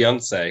 here's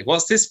Beyonce.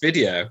 What's this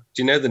video?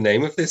 Do you know the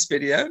name of this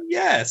video?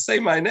 Yeah, say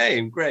my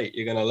name. Great.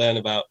 You're going to learn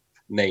about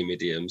name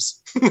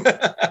idioms.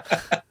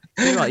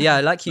 Right, yeah,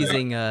 I like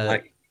using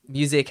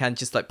music and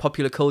just like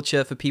popular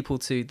culture for people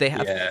to.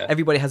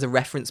 Everybody has a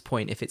reference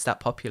point if it's that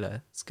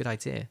popular. It's a good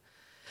idea.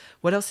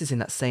 What else is in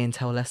that say and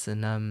tell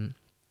lesson?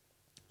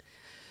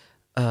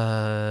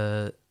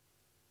 Billie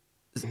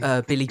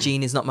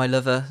Jean is not my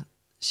lover.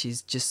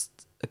 She's just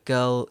a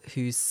girl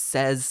who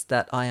says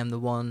that I am the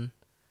one.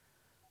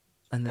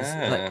 And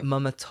there's like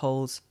Mama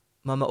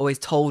always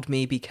told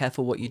me, be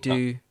careful what you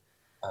do.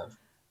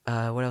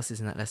 What else is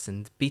in that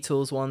lesson?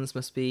 Beatles ones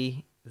must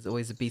be. There's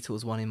always a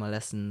Beatles one in my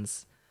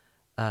lessons.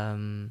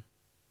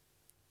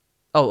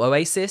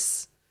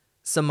 Oasis,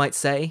 some might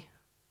say.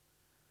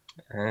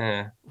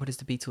 What is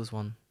the Beatles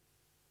one?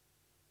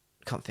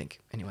 Can't think.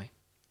 Anyway.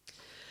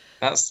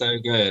 That's so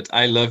good.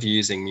 I love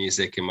using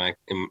music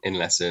in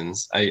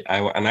lessons.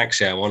 I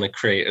want to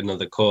create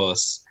another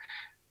course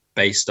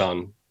based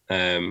on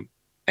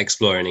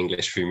exploring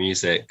English through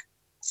music.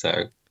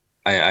 So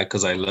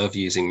because I love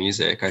using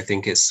music. I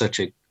think it's such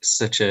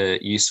a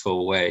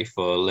useful way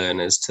for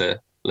learners to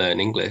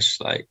learn English,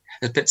 like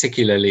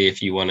particularly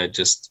if you want to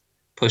just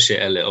push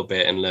it a little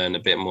bit and learn a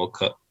bit more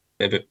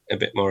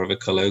of a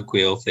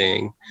colloquial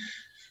thing.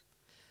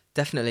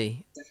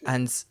 Definitely.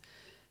 And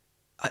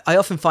I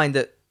often find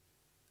that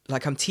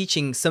like I'm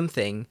teaching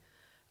something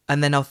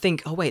and then I'll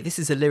think, oh wait, this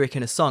is a lyric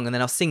in a song, and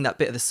then I'll sing that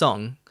bit of the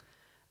song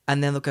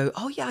and then they'll go,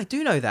 oh yeah, I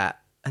do know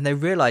that, and they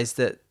realize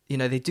that, you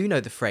know, they do know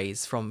the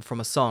phrase from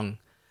a song.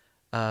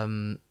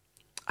 I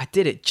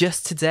did it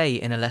just today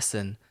in a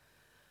lesson,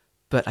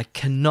 but I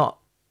cannot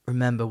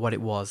remember what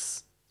it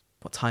was.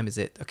 What time is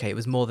it? Okay, it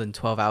was more than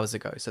 12 hours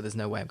ago, so there's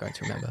no way I'm going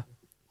to remember.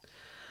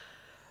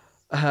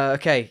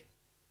 Okay,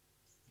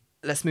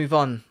 let's move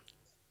on.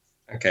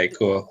 Okay,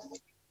 cool.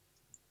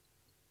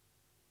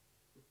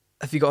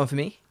 Have you got one for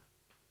me?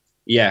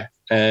 Yeah.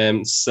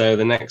 So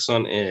the next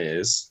one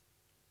is,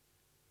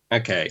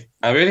 okay,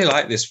 I really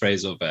like this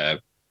phrasal verb.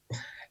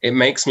 It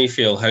makes me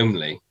feel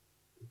homely.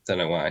 Don't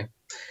know why.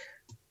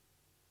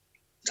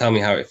 Tell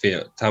me how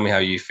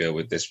you feel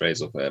with this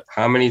phrasal verb.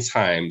 How many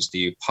times do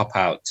you pop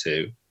out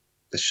to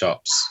the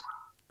shops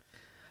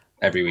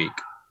every week?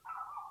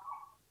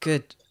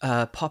 Good.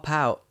 Pop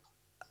out,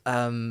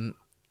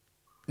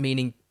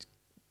 meaning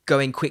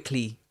going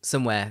quickly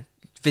somewhere,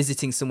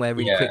 visiting somewhere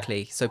really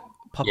quickly. So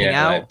popping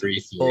out, like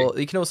briefly. Or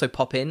you can also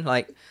pop in.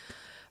 Like,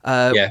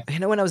 you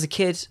know, when I was a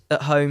kid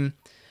at home,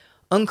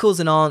 uncles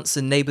and aunts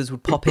and neighbors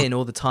would pop in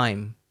all the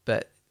time,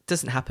 but it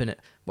doesn't happen. It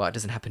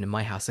doesn't happen in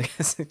my house. I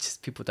guess it's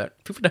just people don't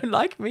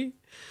like me.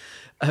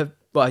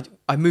 But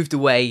I moved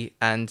away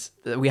and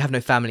we have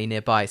no family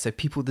nearby, so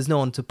there's no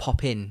one to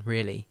pop in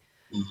really.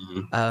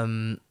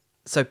 Mm-hmm.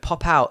 So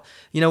pop out.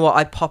 You know what?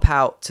 I pop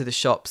out to the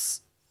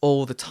shops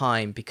all the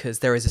time because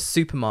there is a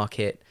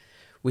supermarket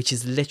which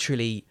is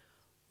literally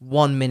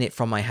 1 minute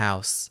from my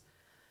house,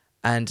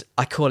 and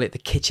I call it the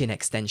kitchen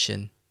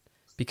extension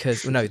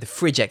the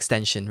fridge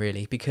extension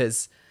really,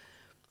 because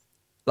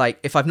like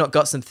if I've not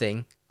got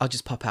something, I'll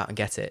just pop out and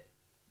get it.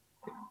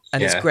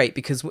 And it's great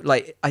because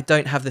like I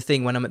don't have the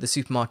thing when I'm at the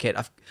supermarket.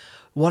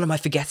 What am I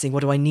forgetting?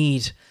 What do I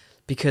need?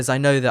 Because I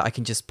know that I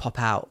can just pop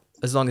out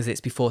as long as it's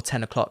before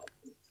 10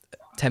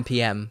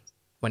 p.m.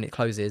 when it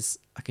closes.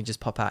 I can just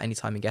pop out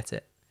anytime and get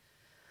it.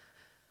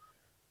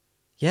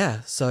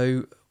 Yeah,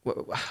 so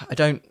I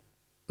don't...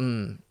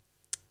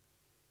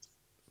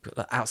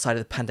 outside of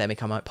the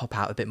pandemic, I might pop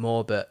out a bit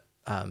more, but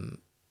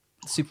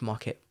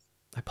supermarket.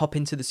 I pop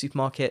into the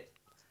supermarket.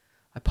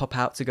 I pop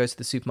out to go to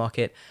the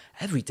supermarket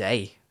every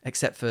day,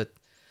 except for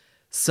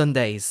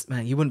Sundays.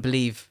 Man, you wouldn't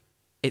believe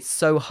it's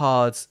so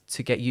hard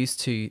to get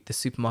used to the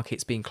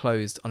supermarkets being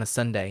closed on a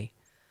Sunday.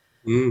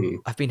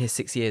 I've been here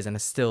 6 years and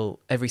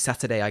every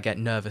Saturday I get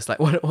nervous. Like,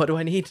 what do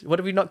I need? What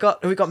have we not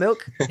got? Have we got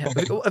milk? Yeah,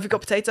 have we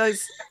got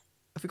potatoes?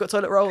 Have we got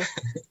toilet roll?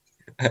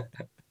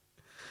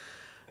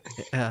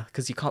 Yeah,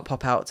 because you can't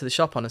pop out to the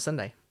shop on a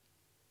Sunday.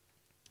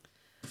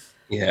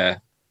 Yeah,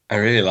 I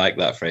really like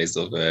that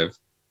phrasal verb.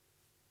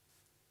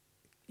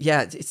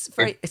 Yeah,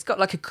 it's got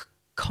like a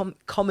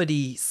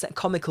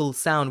comical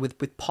sound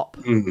with pop.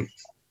 Mm.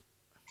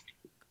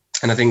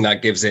 And I think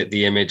that gives it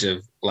the image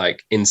of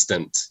like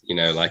instant,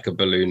 like a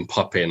balloon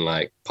popping,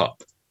 like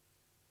pop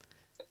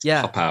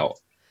out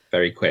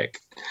very quick.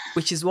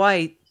 Which is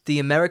why the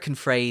American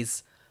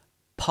phrase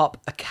 "pop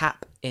a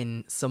cap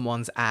in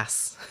someone's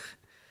ass,"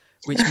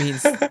 which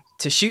means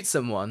to shoot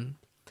someone.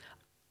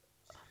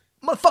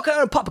 Motherfucker, I'm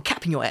gonna pop a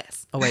cap in your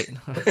ass. Oh wait,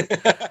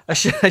 I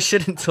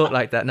shouldn't talk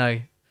like that. No,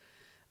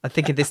 I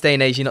think in this day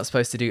and age you're not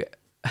supposed to do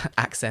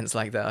accents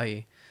like that, are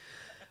you?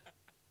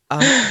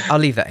 I'll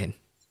leave that in.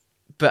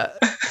 But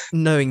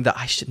knowing that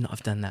I should not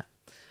have done that.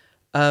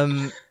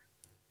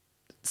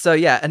 So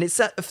yeah, and it's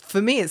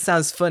for me it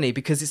sounds funny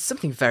because it's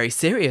something very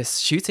serious,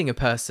 shooting a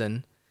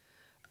person.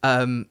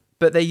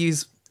 But they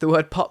use the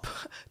word pop.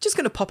 Just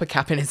gonna pop a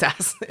cap in his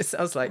ass. It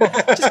sounds like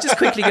just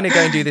quickly gonna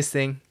go and do this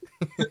thing.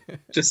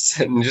 just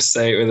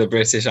say it with a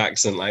British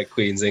accent like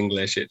Queen's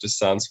English. It just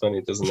sounds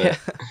funny, doesn't it?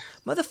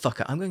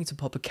 Motherfucker, I'm going to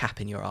pop a cap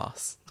in your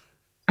ass.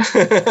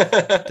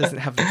 Doesn't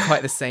have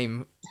quite the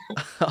same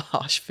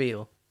harsh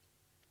feel.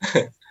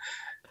 It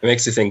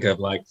makes you think of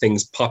like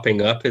things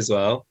popping up as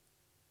well,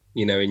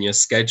 in your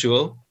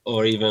schedule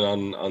or even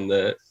on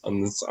the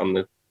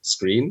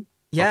screen.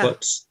 Yeah,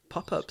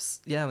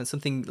 pop-ups. Yeah, when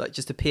something like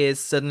just appears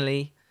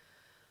suddenly.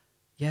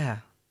 Yeah,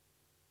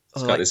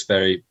 it's got this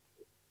very.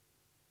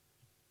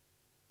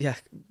 Yeah.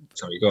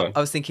 Sorry, go on. I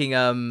was thinking,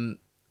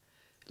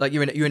 like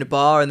you're in a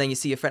bar and then you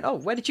see your friend. Oh,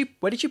 where did you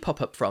pop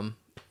up from?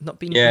 Not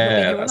been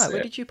here all night.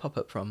 Where did you pop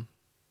up from?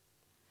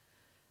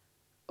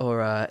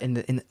 Or I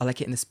like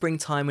it in the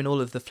springtime when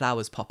all of the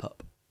flowers pop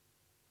up.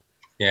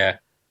 Yeah.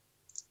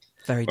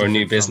 Very. Or a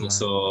new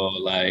business, or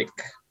like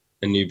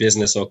a new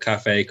business or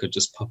cafe could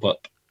just pop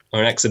up,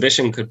 or an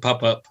exhibition could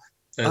pop up,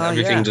 and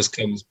everything just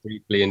comes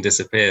briefly and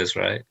disappears,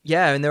 right?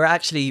 Yeah, and there are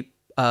actually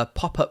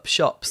pop-up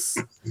shops.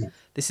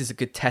 This is a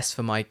good test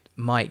for my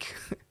mic.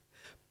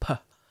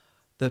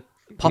 The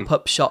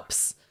pop-up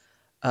shops.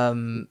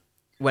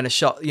 When a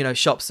shop,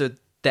 shops are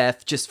there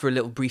just for a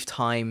little brief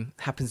time.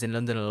 Happens in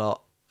London a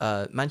lot.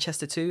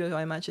 Manchester too,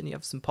 I imagine. You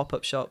have some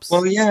pop-up shops.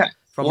 Well, yeah.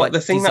 From like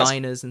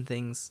designers and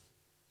things.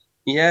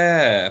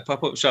 Yeah,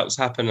 pop-up shops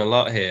happen a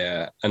lot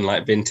here, and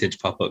like vintage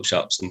pop-up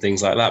shops and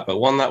things like that. But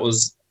one that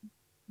was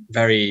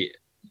very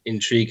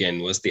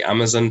intriguing was the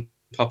Amazon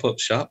pop-up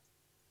shop.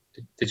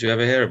 Did you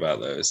ever hear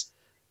about those?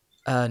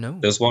 No.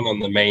 There's one on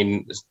the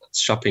main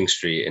shopping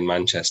street in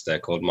Manchester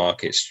called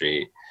Market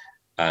Street,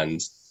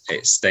 and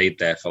it stayed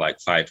there for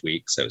like 5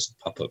 weeks. So it's a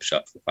pop-up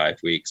shop for 5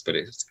 weeks, but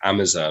it's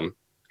Amazon,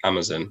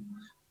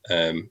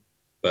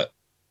 but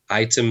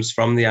items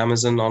from the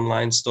Amazon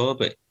online store,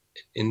 but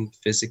in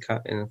a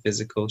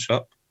physical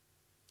shop.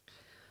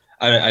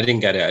 I didn't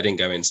get it. I didn't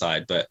go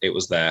inside, but it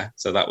was there.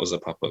 So that was a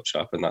pop-up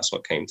shop, and that's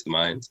what came to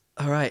mind.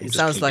 All right. It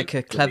sounds like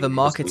a clever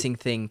marketing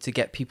thing to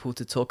get people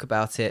to talk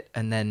about it,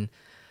 and then,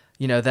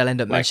 they'll end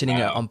up mentioning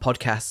it on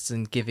podcasts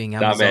and giving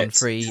Amazon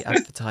free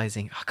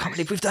advertising. I can't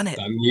believe we've done it.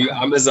 Damn you,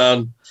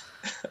 Amazon.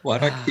 Why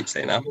do I keep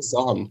saying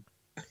Amazon?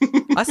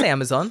 I say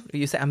Amazon.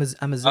 You say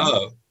Amazon.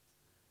 Oh,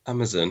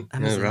 Amazon.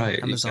 No,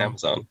 right. Amazon. You say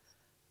Amazon.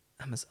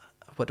 Amazon.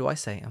 What do I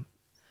say?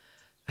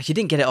 You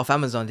didn't get it off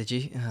Amazon, did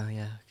you? Oh,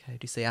 yeah. Okay.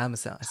 Do you say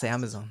Amazon? I say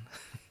Amazon.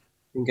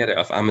 You can get it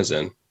off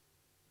Amazon.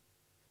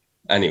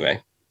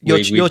 Anyway.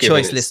 Your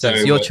choice,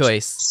 listeners. Your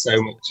choice.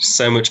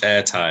 So much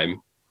airtime.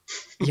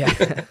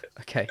 Yeah.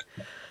 Okay.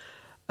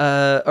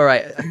 All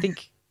right. I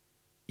think,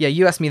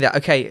 you asked me that.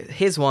 Okay.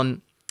 Here's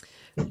one.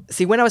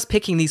 See, when I was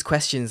picking these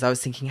questions, I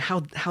was thinking,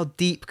 how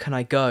deep can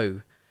I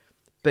go?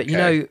 But,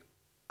 I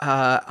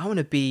want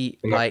to be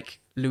like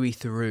Louis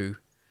Theroux.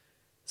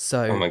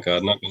 So. Oh my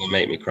God. Not going to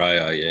make me cry,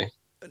 are you?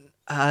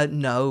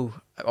 No.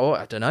 Oh,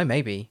 I don't know.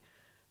 Maybe.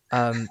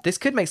 This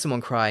could make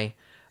someone cry.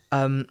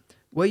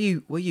 Were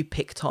you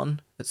picked on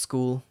at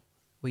school?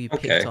 Were you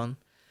picked on?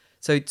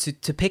 So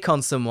to pick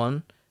on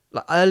someone,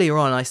 like earlier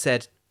on, I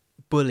said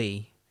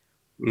bully,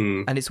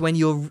 and it's when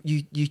you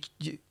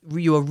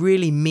are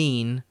really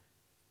mean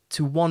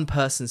to one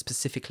person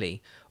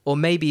specifically, or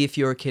maybe if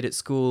you're a kid at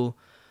school,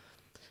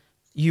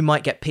 you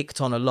might get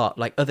picked on a lot.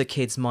 Like other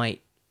kids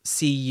might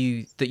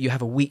see that you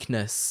have a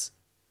weakness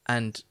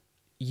and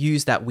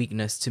use that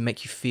weakness to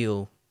make you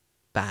feel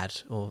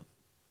bad or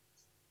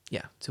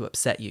to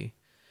upset you.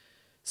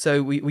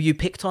 So were you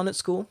picked on at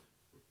school?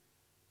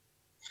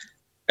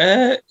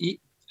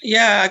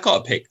 Yeah, I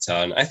got picked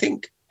on. I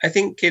think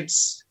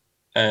kids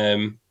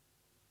to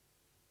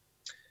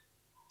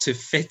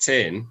fit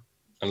in,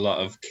 a lot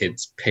of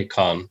kids pick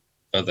on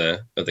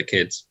other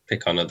kids,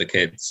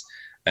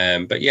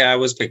 but yeah, I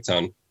was picked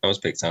on,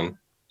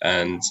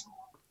 and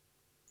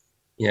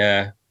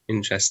yeah,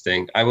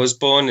 interesting. I was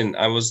brought up in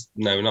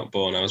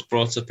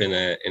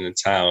a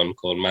town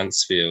called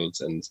Mansfield,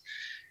 and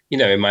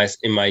in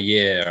my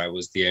year I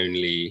was the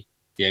only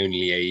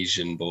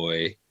Asian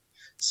boy,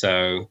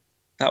 so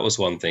that was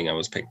one thing I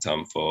was picked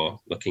on for,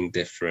 looking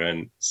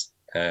different.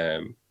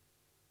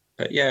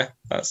 But yeah,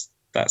 that's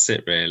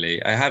it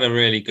really. I had a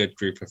really good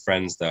group of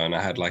friends though, and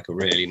I had like a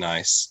really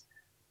nice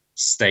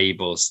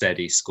stable,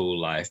 steady school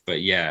life.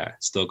 But yeah,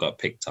 still got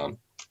picked on.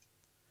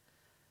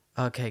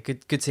 Okay,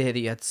 good to hear that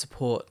you had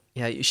support.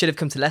 Yeah, you should have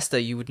come to Leicester.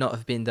 You would not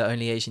have been the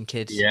only Asian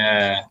kid.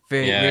 Yeah,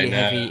 Really no.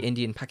 heavy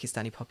Indian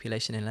Pakistani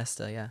population in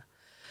Leicester. Yeah.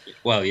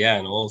 Well, yeah,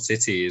 in all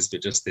cities,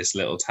 but just this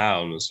little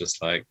town was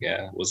just like,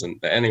 yeah,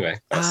 wasn't. But anyway,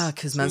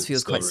 because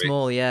Mansfield's quite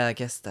small. Yeah, I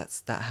guess that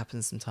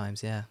happens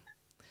sometimes. Yeah.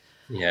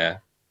 Yeah.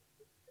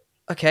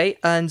 Okay,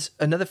 and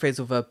another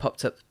phrasal verb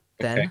popped up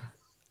then. Okay.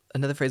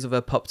 Another phrasal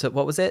verb popped up.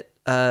 What was it?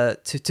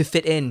 To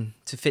fit in,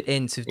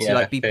 to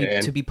like be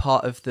to be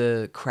part of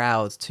the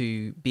crowd,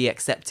 to be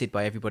accepted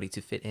by everybody,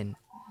 to fit in,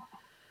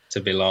 to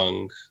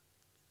belong.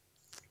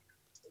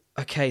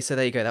 Okay, so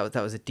there you go.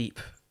 That was a deep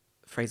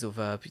phrasal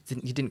verb.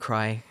 You didn't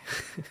cry.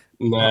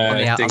 No,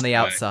 on the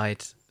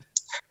outside.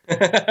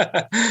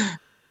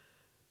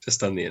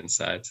 Just on the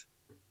inside.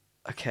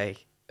 Okay,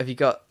 have you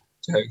got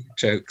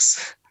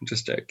jokes? I'm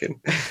just joking.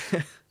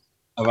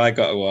 Have I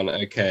got one?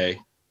 Okay.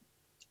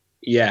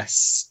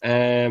 Yes.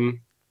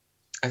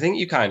 I think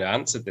you kind of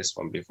answered this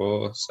one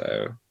before.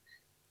 So,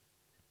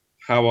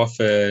 how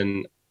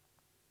often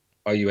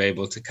are you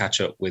able to catch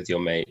up with your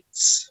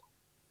mates?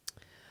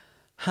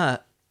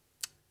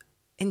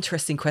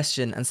 Interesting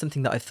question, and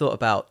something that I've thought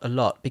about a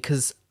lot,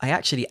 because I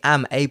actually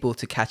am able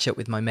to catch up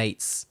with my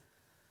mates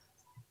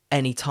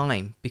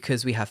anytime,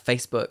 because we have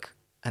Facebook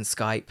and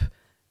Skype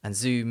and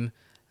Zoom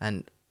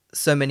and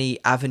so many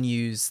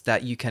avenues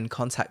that you can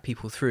contact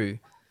people through.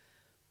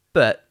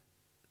 But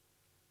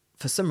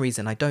for some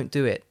reason, I don't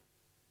do it.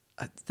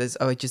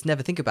 I just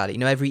never think about it. You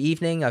know, every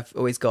evening I've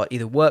always got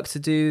either work to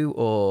do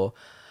or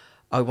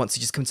I want to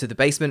just come to the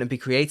basement and be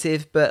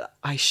creative, but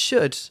I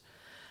should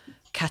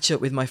catch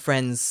up with my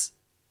friends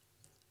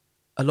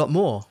a lot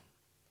more.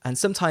 And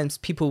sometimes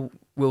people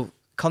will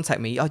contact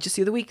me. Just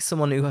the other week,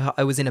 someone who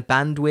I was in a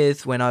band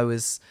with when I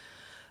was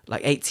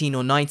like 18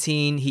 or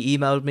 19, he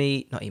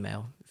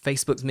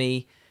Facebooked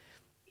me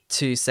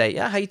to say,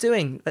 yeah, how you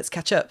doing? Let's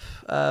catch up.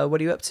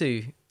 What are you up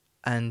to?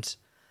 And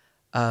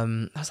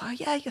I was like,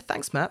 yeah,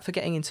 thanks, Matt, for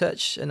getting in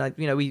touch. And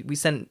we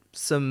sent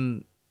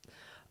some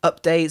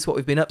updates, what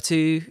we've been up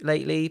to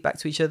lately, back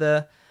to each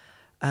other.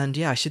 And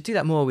yeah, I should do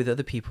that more with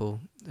other people.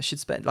 I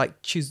should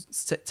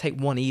take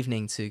one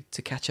evening to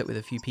catch up with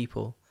a few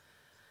people.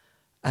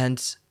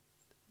 And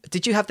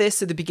did you have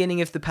this at the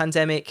beginning of the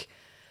pandemic?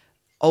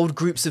 Old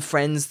groups of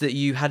friends that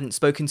you hadn't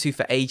spoken to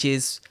for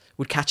ages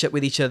would catch up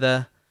with each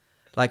other.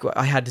 Like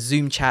I had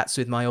Zoom chats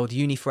with my old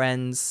uni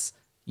friends,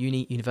 my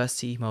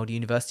old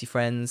university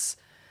friends,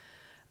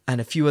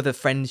 and a few other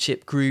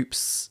friendship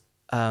groups.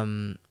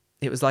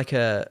 It was like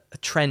a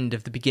trend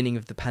of the beginning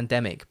of the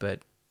pandemic,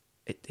 but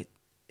it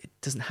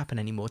doesn't happen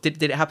anymore.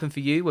 Did it happen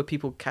for you? Were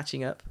people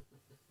catching up?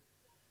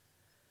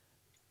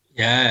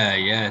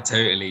 Yeah,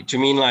 totally. Do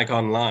you mean like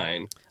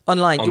online?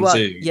 Online, on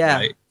Zoom, yeah,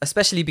 right?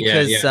 Especially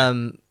because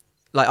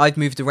like I've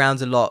moved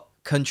around a lot,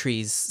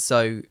 countries,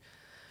 so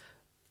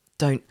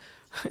I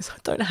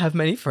don't have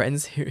many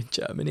friends here in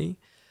Germany.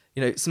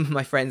 You know, some of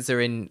my friends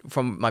are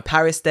from my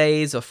Paris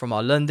days or from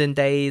our London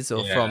days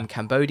or from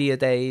Cambodia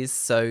days.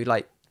 So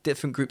like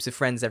different groups of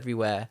friends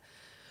everywhere.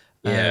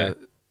 Yeah.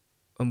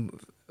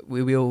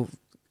 We all,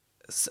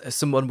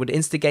 someone would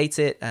instigate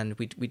it and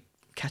we'd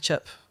catch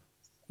up.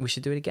 We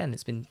should do it again.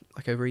 It's been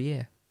like over a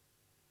year.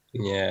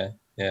 Yeah,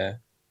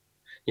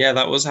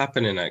 that was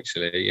happening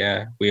actually.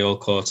 Yeah, we all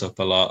caught up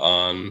a lot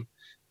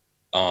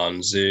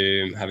on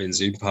Zoom, having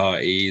Zoom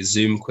parties,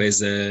 Zoom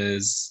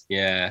quizzes.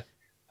 Yeah,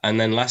 and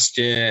then last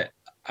year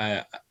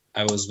I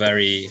was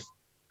very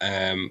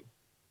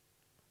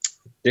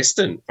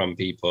distant from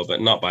people,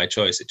 but not by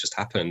choice. It just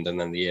happened, and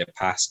then the year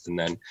passed. And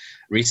then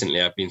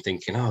recently I've been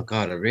thinking, oh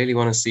God, I really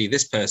want to see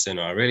this person,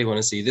 or I really want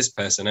to see this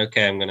person.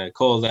 Okay, I'm going to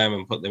call them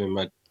and put them in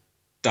my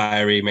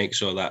diary, make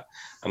sure that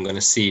I'm going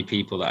to see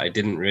people that I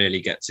didn't really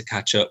get to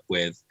catch up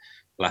with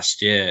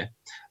last year.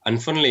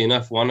 And funnily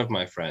enough, one of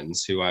my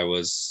friends who I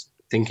was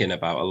thinking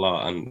about a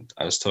lot and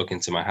I was talking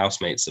to my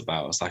housemates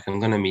about, I was like,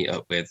 I'm going to meet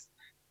up with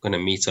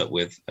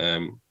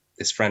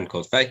this friend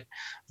called Faye.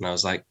 And I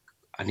was like,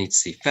 I need to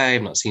see Faye.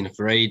 I've not seen her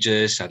for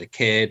ages. She had a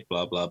kid,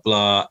 blah, blah,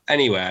 blah.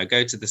 Anyway, I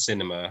go to the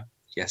cinema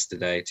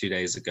yesterday, 2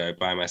 days ago,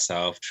 by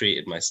myself,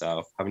 treated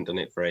myself. Haven't done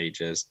it for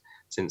ages,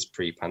 since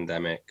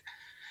pre-pandemic.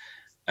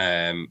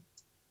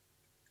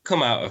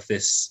 Come out of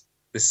this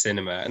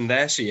cinema and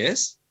there she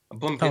is. I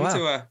bumped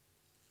into her.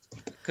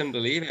 Couldn't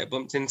believe it. I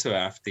bumped into her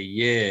after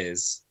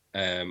years,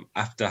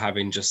 after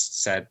having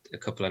just said a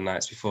couple of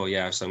nights before,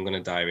 so I'm going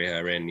to diary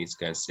her in, need to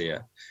go and see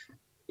her.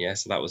 Yeah,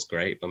 so that was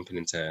great, bumping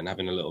into her and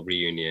having a little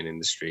reunion in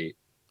the street.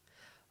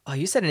 Oh,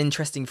 you said an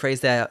interesting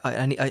phrase there.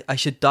 I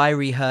should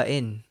diary her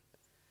in.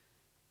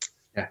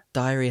 Yeah.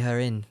 Diary her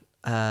in.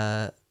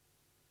 I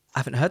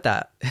haven't heard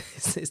that.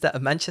 Is that a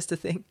Manchester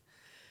thing?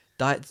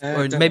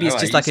 Or maybe it's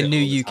just like a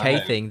new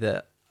UK thing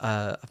that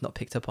I've not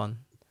picked up on.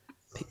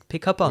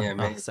 Pick up on.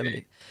 Yeah, so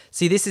many.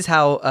 See, this is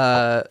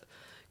how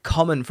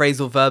common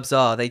phrasal verbs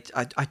are.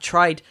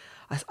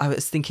 I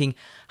was thinking,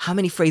 how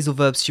many phrasal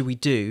verbs should we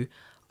do?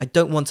 I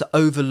don't want to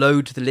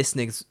overload the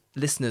listeners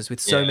with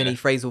so many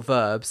phrasal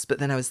verbs, but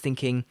then I was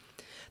thinking,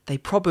 they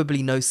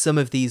probably know some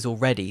of these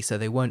already, so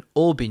they won't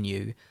all be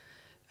new.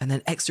 And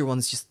then extra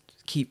ones just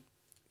keep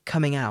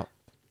coming out.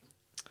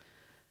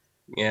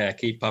 Yeah,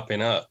 keep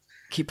popping up.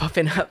 Keep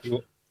popping up.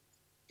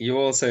 You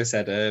also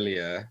said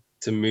earlier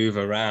to move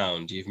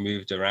around. You've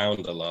moved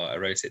around a lot. I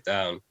wrote it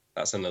down.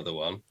 That's another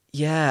one.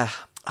 Yeah,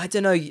 I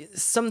don't know.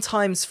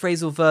 Sometimes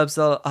phrasal verbs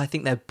I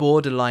think they're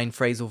borderline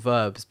phrasal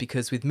verbs,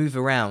 because with move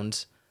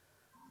around,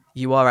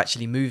 you are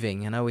actually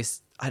moving. And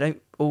I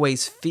don't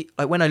always feel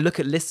like, when I look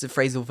at lists of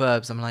phrasal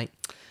verbs, I'm like,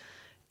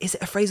 is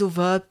it a phrasal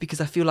verb?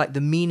 Because I feel like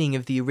the meaning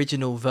of the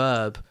original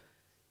verb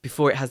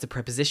before it has the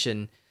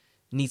preposition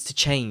needs to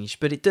change,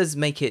 but it does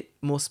make it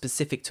more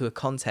specific to a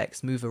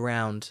context. Move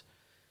around.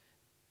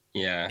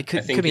 Yeah, it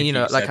could mean,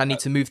 like I need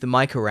to move the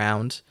mic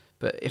around.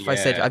 But if I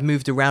said I've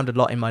moved around a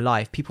lot in my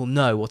life, people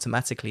know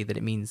automatically that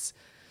it means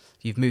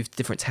you've moved to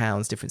different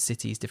towns, different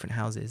cities, different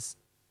houses.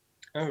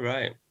 Oh,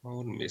 right. I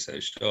wouldn't be so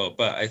sure.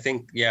 But I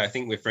think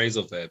with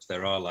phrasal verbs,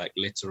 there are like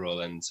literal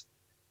and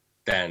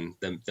then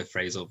the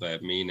phrasal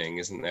verb meaning,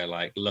 isn't there?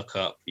 Like look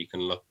up, you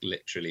can look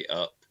literally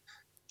up,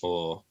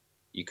 or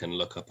you can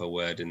look up a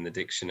word in the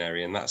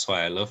dictionary. And that's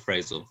why I love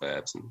phrasal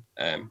verbs.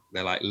 And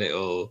they're like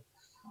little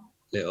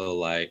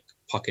like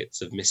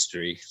pockets of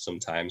mystery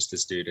sometimes to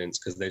students,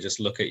 because they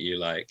just look at you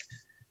like,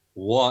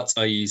 what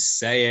are you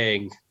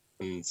saying?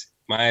 And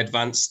my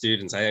advanced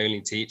students, I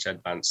only teach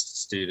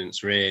advanced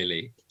students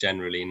really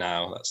generally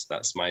now.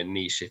 That's my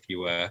niche, if you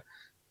were.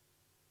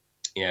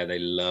 Yeah, they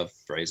love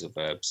phrasal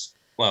verbs.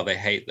 Well, they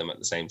hate them at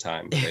the same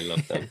time, but they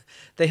love them.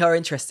 They are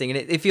interesting, and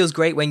it feels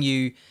great when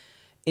you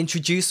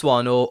introduce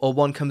one, or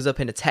one comes up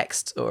in a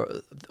text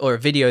or a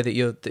video that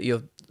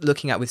you're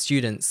looking at with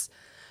students.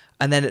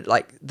 And then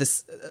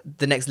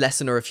the next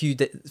lesson or a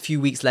few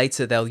weeks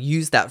later, they'll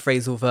use that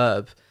phrasal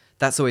verb.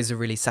 That's always a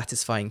really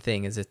satisfying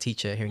thing as a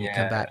teacher, hearing it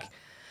come back.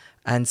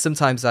 And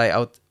sometimes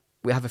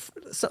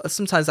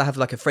sometimes I have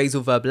like a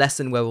phrasal verb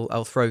lesson where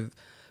I'll throw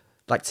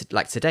like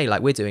today,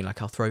 like we're doing,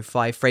 like I'll throw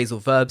 5 phrasal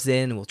verbs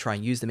in and we'll try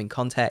and use them in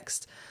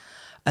context.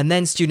 And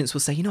then students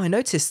will say, I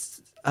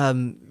noticed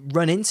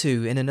run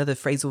into in another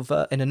phrasal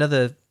verb in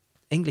another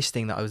English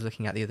thing that I was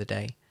looking at the other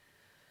day.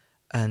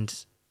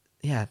 And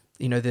yeah,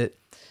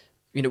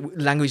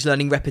 language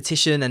learning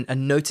repetition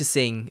and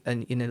noticing,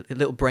 and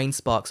little brain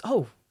sparks.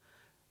 Oh,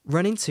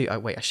 run into. Oh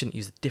wait, I shouldn't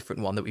use a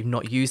different one that we've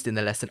not used in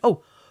the lesson.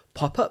 Oh,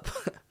 pop up.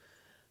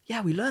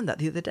 Yeah, we learned that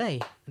the other day,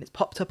 and it's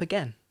popped up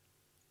again.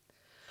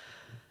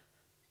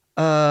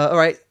 All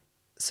right,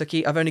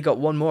 Suki, I've only got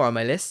one more on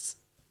my list,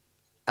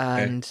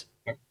 and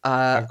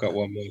I've got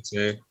one more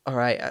too. All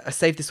right, I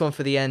saved this one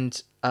for the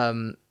end,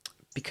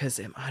 because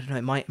I don't know,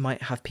 it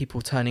might have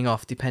people turning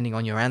off depending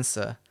on your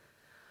answer.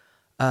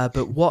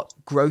 But what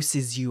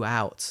grosses you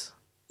out?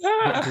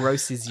 What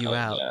grosses you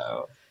out?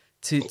 No.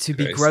 To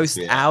be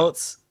grossed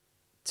out.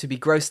 To be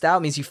grossed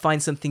out means you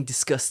find something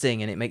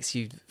disgusting and it makes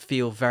you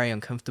feel very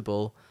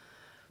uncomfortable.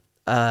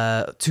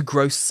 To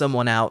gross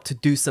someone out, to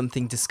do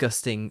something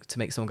disgusting, to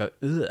make someone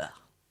go,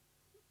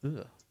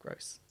 ugh,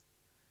 gross.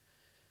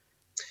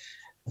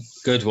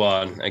 Good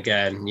one.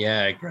 Again,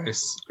 yeah,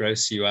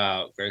 gross you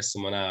out, gross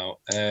someone out.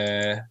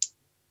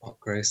 What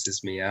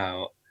grosses me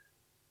out?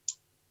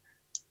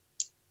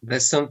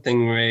 There's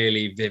something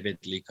really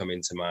vividly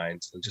coming to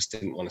mind. I just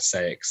didn't want to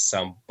say it because it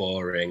sounds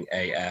boring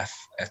AF.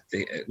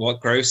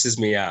 What grosses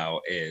me out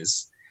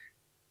is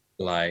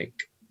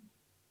like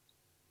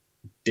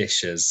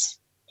dishes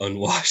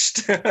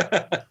unwashed.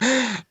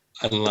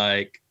 And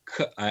like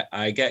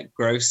I get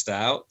grossed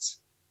out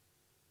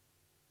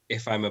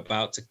if I'm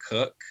about to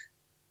cook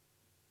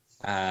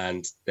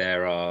and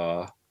there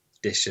are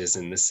dishes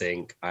in the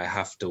sink. I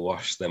have to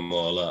wash them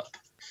all up.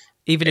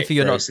 Even if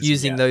you're not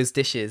using those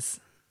dishes.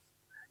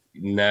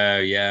 No,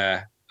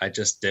 yeah, I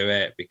just do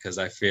it because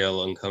I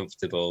feel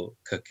uncomfortable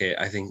cooking.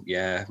 I think,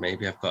 yeah,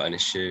 maybe I've got an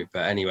issue.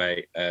 But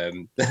anyway,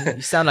 you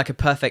sound like a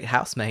perfect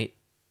housemate.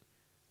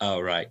 Oh,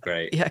 right,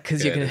 great. Yeah,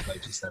 because you're gonna.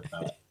 You said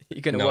that.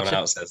 You're gonna. No wash one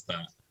else says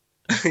that.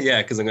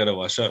 Yeah, because I'm gonna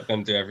wash up,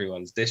 gonna do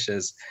everyone's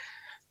dishes.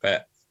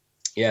 But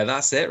yeah,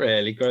 that's it.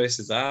 Really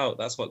grosses out.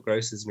 That's what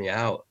grosses me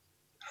out.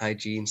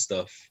 Hygiene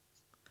stuff.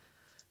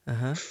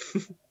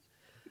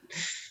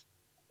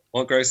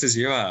 What grosses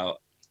you out?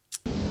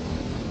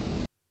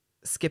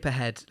 Skip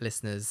ahead,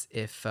 listeners,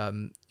 if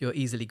you're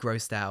easily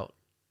grossed out.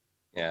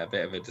 Yeah, a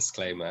bit of a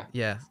disclaimer.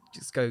 Yeah,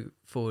 just go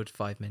forward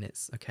 5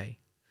 minutes. Okay.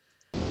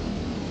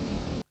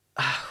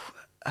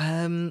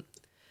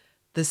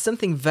 There's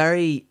something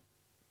very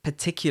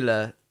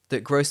particular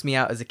that grossed me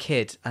out as a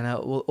kid, and I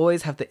will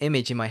always have the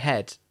image in my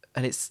head,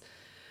 and it's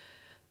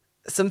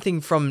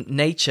something from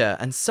nature,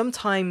 and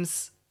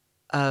sometimes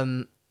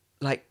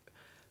like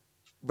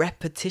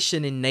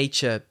repetition in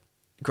nature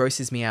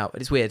grosses me out.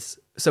 It's weird.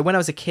 So when I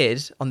was a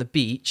kid on the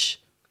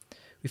beach,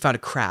 we found a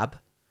crab,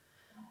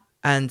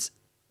 and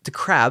the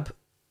crab,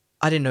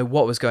 I didn't know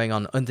what was going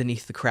on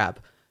underneath the crab,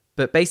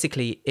 but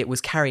basically it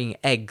was carrying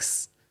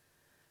eggs.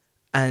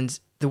 And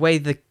the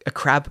way a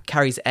crab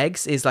carries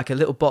eggs is like a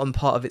little bottom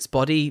part of its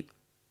body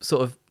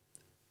sort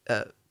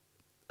of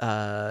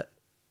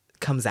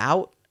comes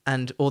out,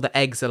 and all the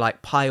eggs are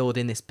like piled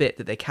in this bit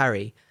that they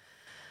carry,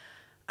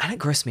 and it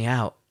grossed me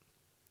out.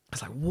 I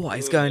was like, what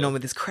is going on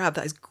with this crab?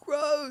 That is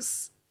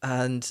gross.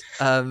 And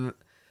I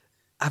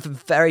have a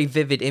very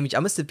vivid image. I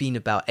must have been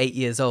about 8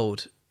 years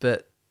old,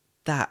 but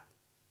that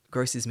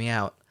grosses me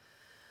out.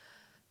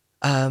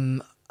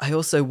 I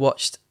also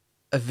watched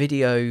a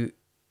video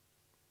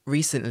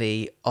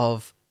recently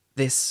of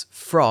this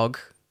frog,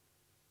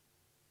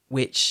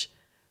 which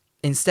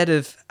instead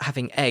of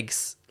having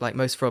eggs like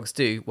most frogs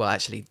do, well,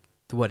 actually,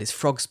 the word is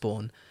frog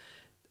spawn.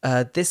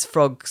 This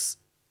frog's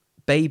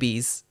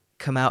babies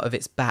come out of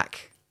its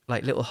back,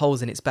 like little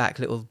holes in its back.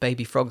 Little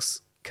baby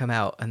frogs come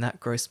out, and that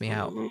grossed me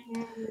out.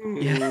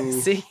 Yeah,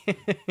 see,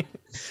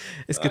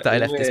 it's good that I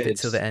left this bit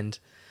till the end.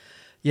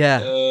 Yeah,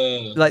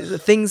 like the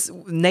things,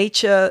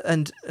 nature,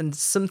 and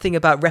something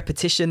about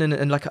repetition,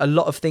 and like a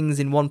lot of things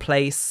in one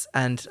place.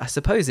 And I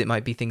suppose it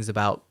might be things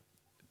about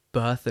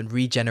birth and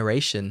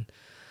regeneration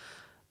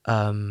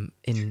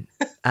in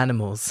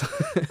animals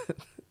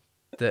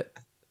that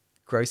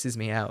grosses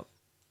me out.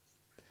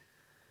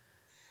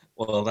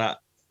 Well, that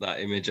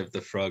image of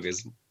the frog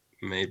has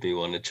made me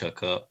want to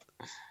chuck up.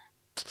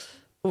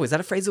 Oh, is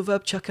that a phrasal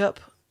verb, chuck up?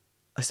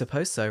 I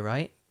suppose so,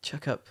 right?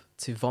 Chuck up,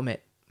 to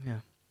vomit. Yeah.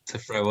 To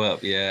throw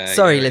up, yeah.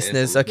 Sorry,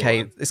 listeners.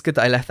 Okay, it's good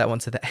that I left that one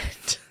to the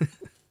end.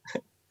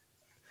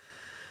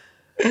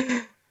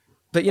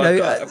 But you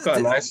know, I've got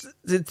a nice...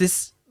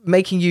 this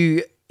making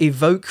you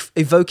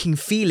evoking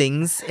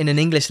feelings in an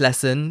English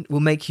lesson will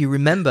make you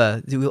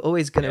remember. We're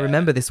always going to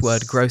remember this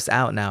word gross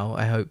out now,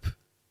 I hope.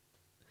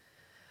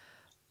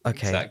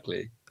 Okay.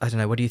 Exactly. I don't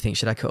know. What do you think?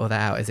 Should I cut all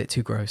that out? Is it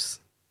too gross?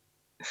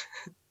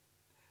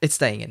 It's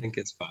staying in. I think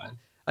it's fine.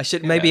 I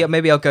should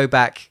maybe I'll go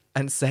back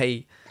and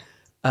say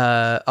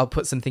I'll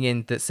put something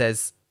in that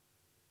says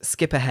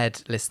skip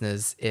ahead,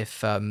 listeners,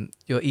 if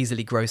you're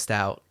easily grossed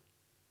out.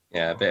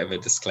 Yeah, a bit of a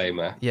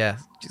disclaimer. Yeah,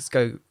 just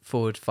go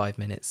forward 5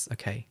 minutes.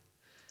 Okay.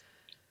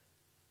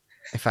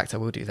 In fact, I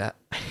will do that.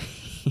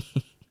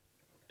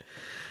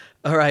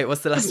 All right,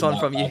 what's the last one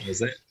from you?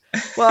 Is it?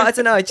 Well, I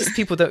don't know. Just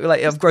people that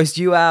like have grossed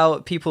you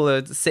out. People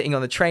are sitting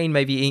on the train,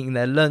 maybe eating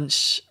their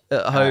lunch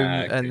at home,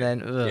 and then.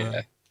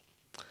 Yeah.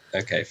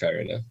 Okay,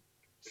 fair enough.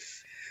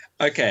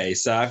 Okay,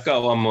 so I've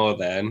got one more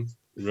then,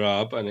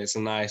 Rob, and it's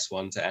a nice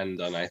one to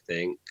end on. I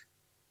think,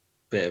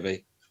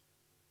 bit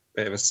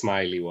of a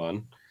smiley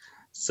one.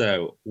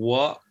 So,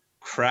 what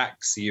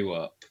cracks you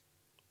up?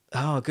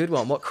 Oh, good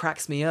one. What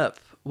cracks me up?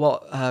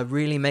 What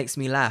really makes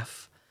me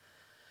laugh?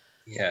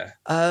 Yeah.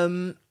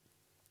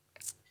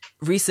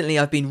 Recently,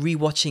 I've been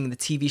rewatching the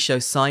TV show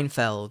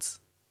Seinfeld,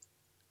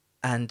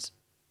 and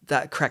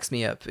that cracks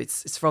me up.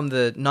 It's from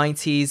the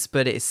 90s,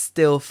 but it's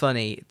still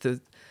funny. There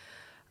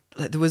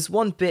was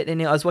one bit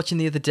in it I was watching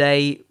the other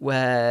day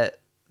where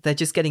they're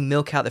just getting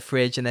milk out the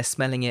fridge and they're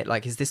smelling it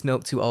like, is this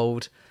milk too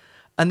old?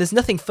 And there's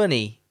nothing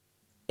funny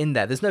in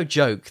there. There's no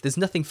joke. There's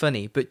nothing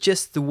funny, but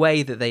just the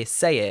way that they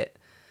say it,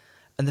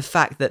 and the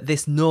fact that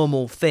this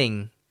normal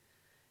thing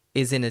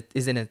is in a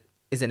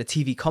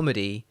TV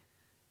comedy.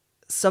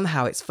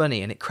 Somehow it's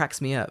funny and it cracks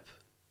me up.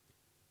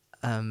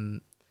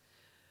 And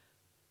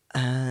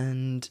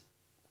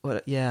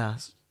what? Yeah.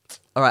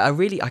 All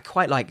right. I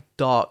quite like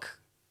dark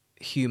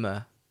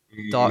humor.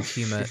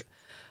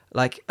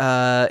 Like,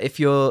 if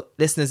you're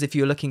listeners, if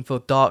you're looking for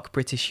dark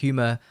British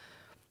humor,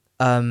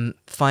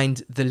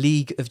 find The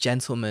League of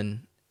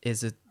Gentlemen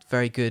is a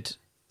very good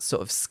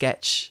sort of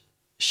sketch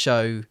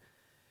show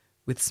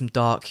with some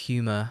dark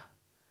humor.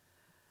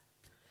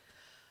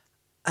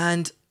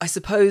 And I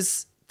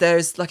suppose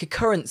there's like a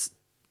current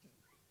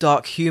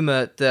dark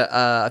humor that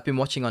I've been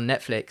watching on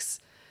Netflix.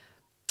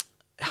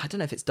 I don't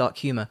know if it's dark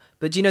humor,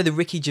 but do you know the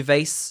Ricky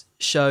Gervais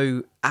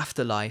show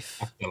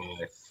Afterlife?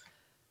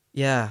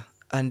 Yeah,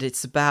 and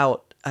it's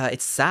about,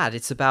 it's sad.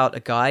 It's about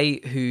a guy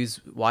whose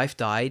wife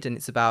died, and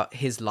it's about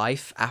his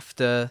life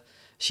after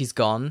she's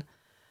gone.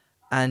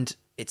 And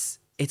it's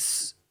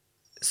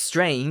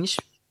strange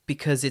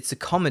because it's a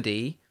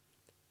comedy,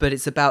 but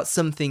it's about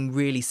something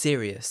really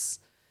serious.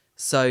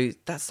 So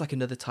that's like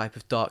another type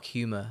of dark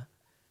humor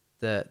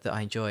that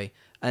I enjoy.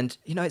 And,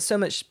 you know, it's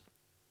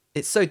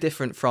so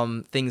different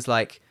from things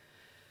like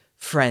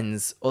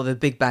Friends or The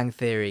Big Bang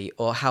Theory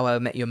or How I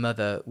Met Your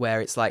Mother,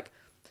 where it's like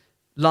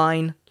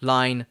line,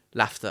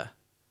 laughter.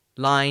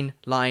 Line,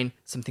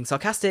 something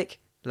sarcastic,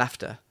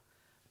 laughter.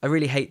 I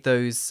really hate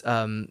those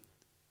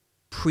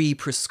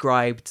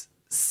pre-prescribed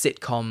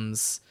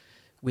sitcoms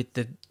with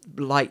the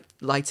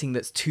lighting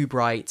that's too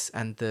bright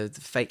and the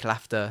fake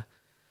laughter.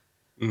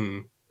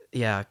 Mm.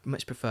 Yeah, I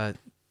much prefer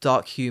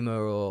dark humor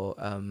or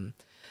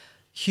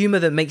humor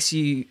that makes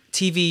you...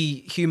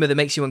 TV humor that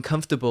makes you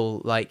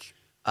uncomfortable, like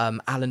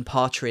Alan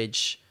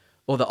Partridge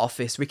or The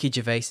Office. Ricky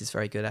Gervais is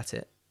very good at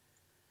it.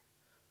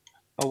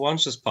 Oh,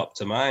 one's just popped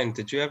to mind.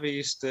 Did you ever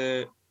used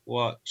to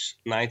watch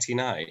Nighty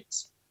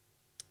Night?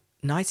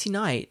 Nighty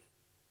Night?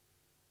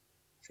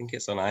 I think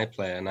it's on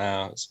iPlayer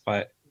now.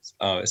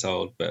 It's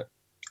old, but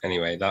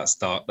anyway, that's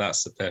dark.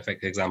 That's the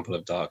perfect example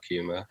of dark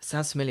humor.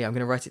 Sounds familiar. I'm going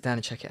to write it down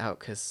and check it out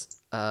because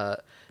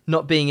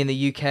not being in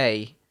the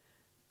UK,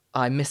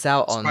 I miss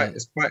out on...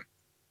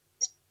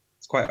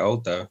 quite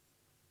old though.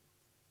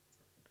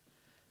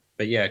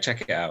 But yeah,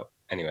 check it out.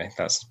 Anyway,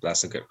 that's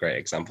a great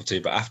example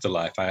too. But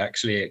Afterlife, I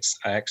actually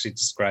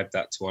described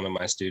that to one of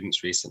my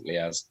students recently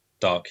as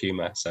dark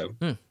humor. So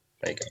there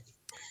you go.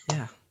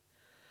 Yeah.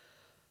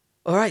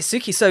 All right,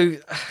 Suki. So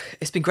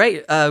it's been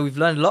great. We've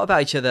learned a lot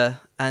about each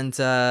other, and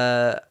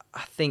I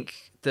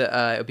think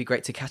that it would be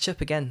great to catch up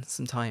again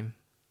sometime.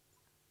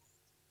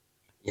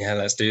 Yeah,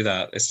 let's do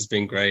that. This has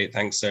been great.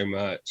 Thanks so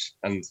much.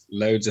 And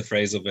loads of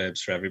phrasal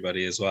verbs for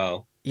everybody as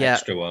well. Yeah.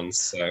 Extra ones.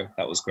 So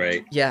that was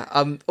great. Yeah.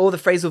 All the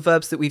phrasal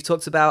verbs that we've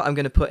talked about, I'm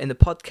going to put in the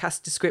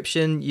podcast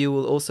description. You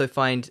will also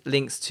find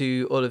links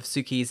to all of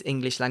Suki's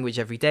English Language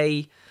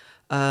Everyday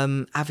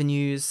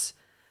avenues.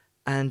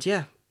 And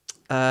yeah,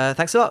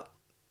 thanks a lot.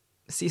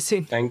 See you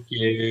soon. Thank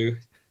you.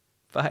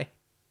 Bye.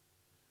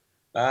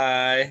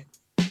 Bye.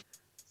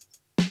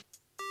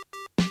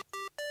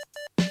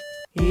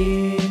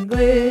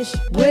 English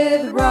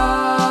with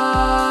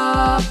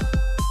Rob.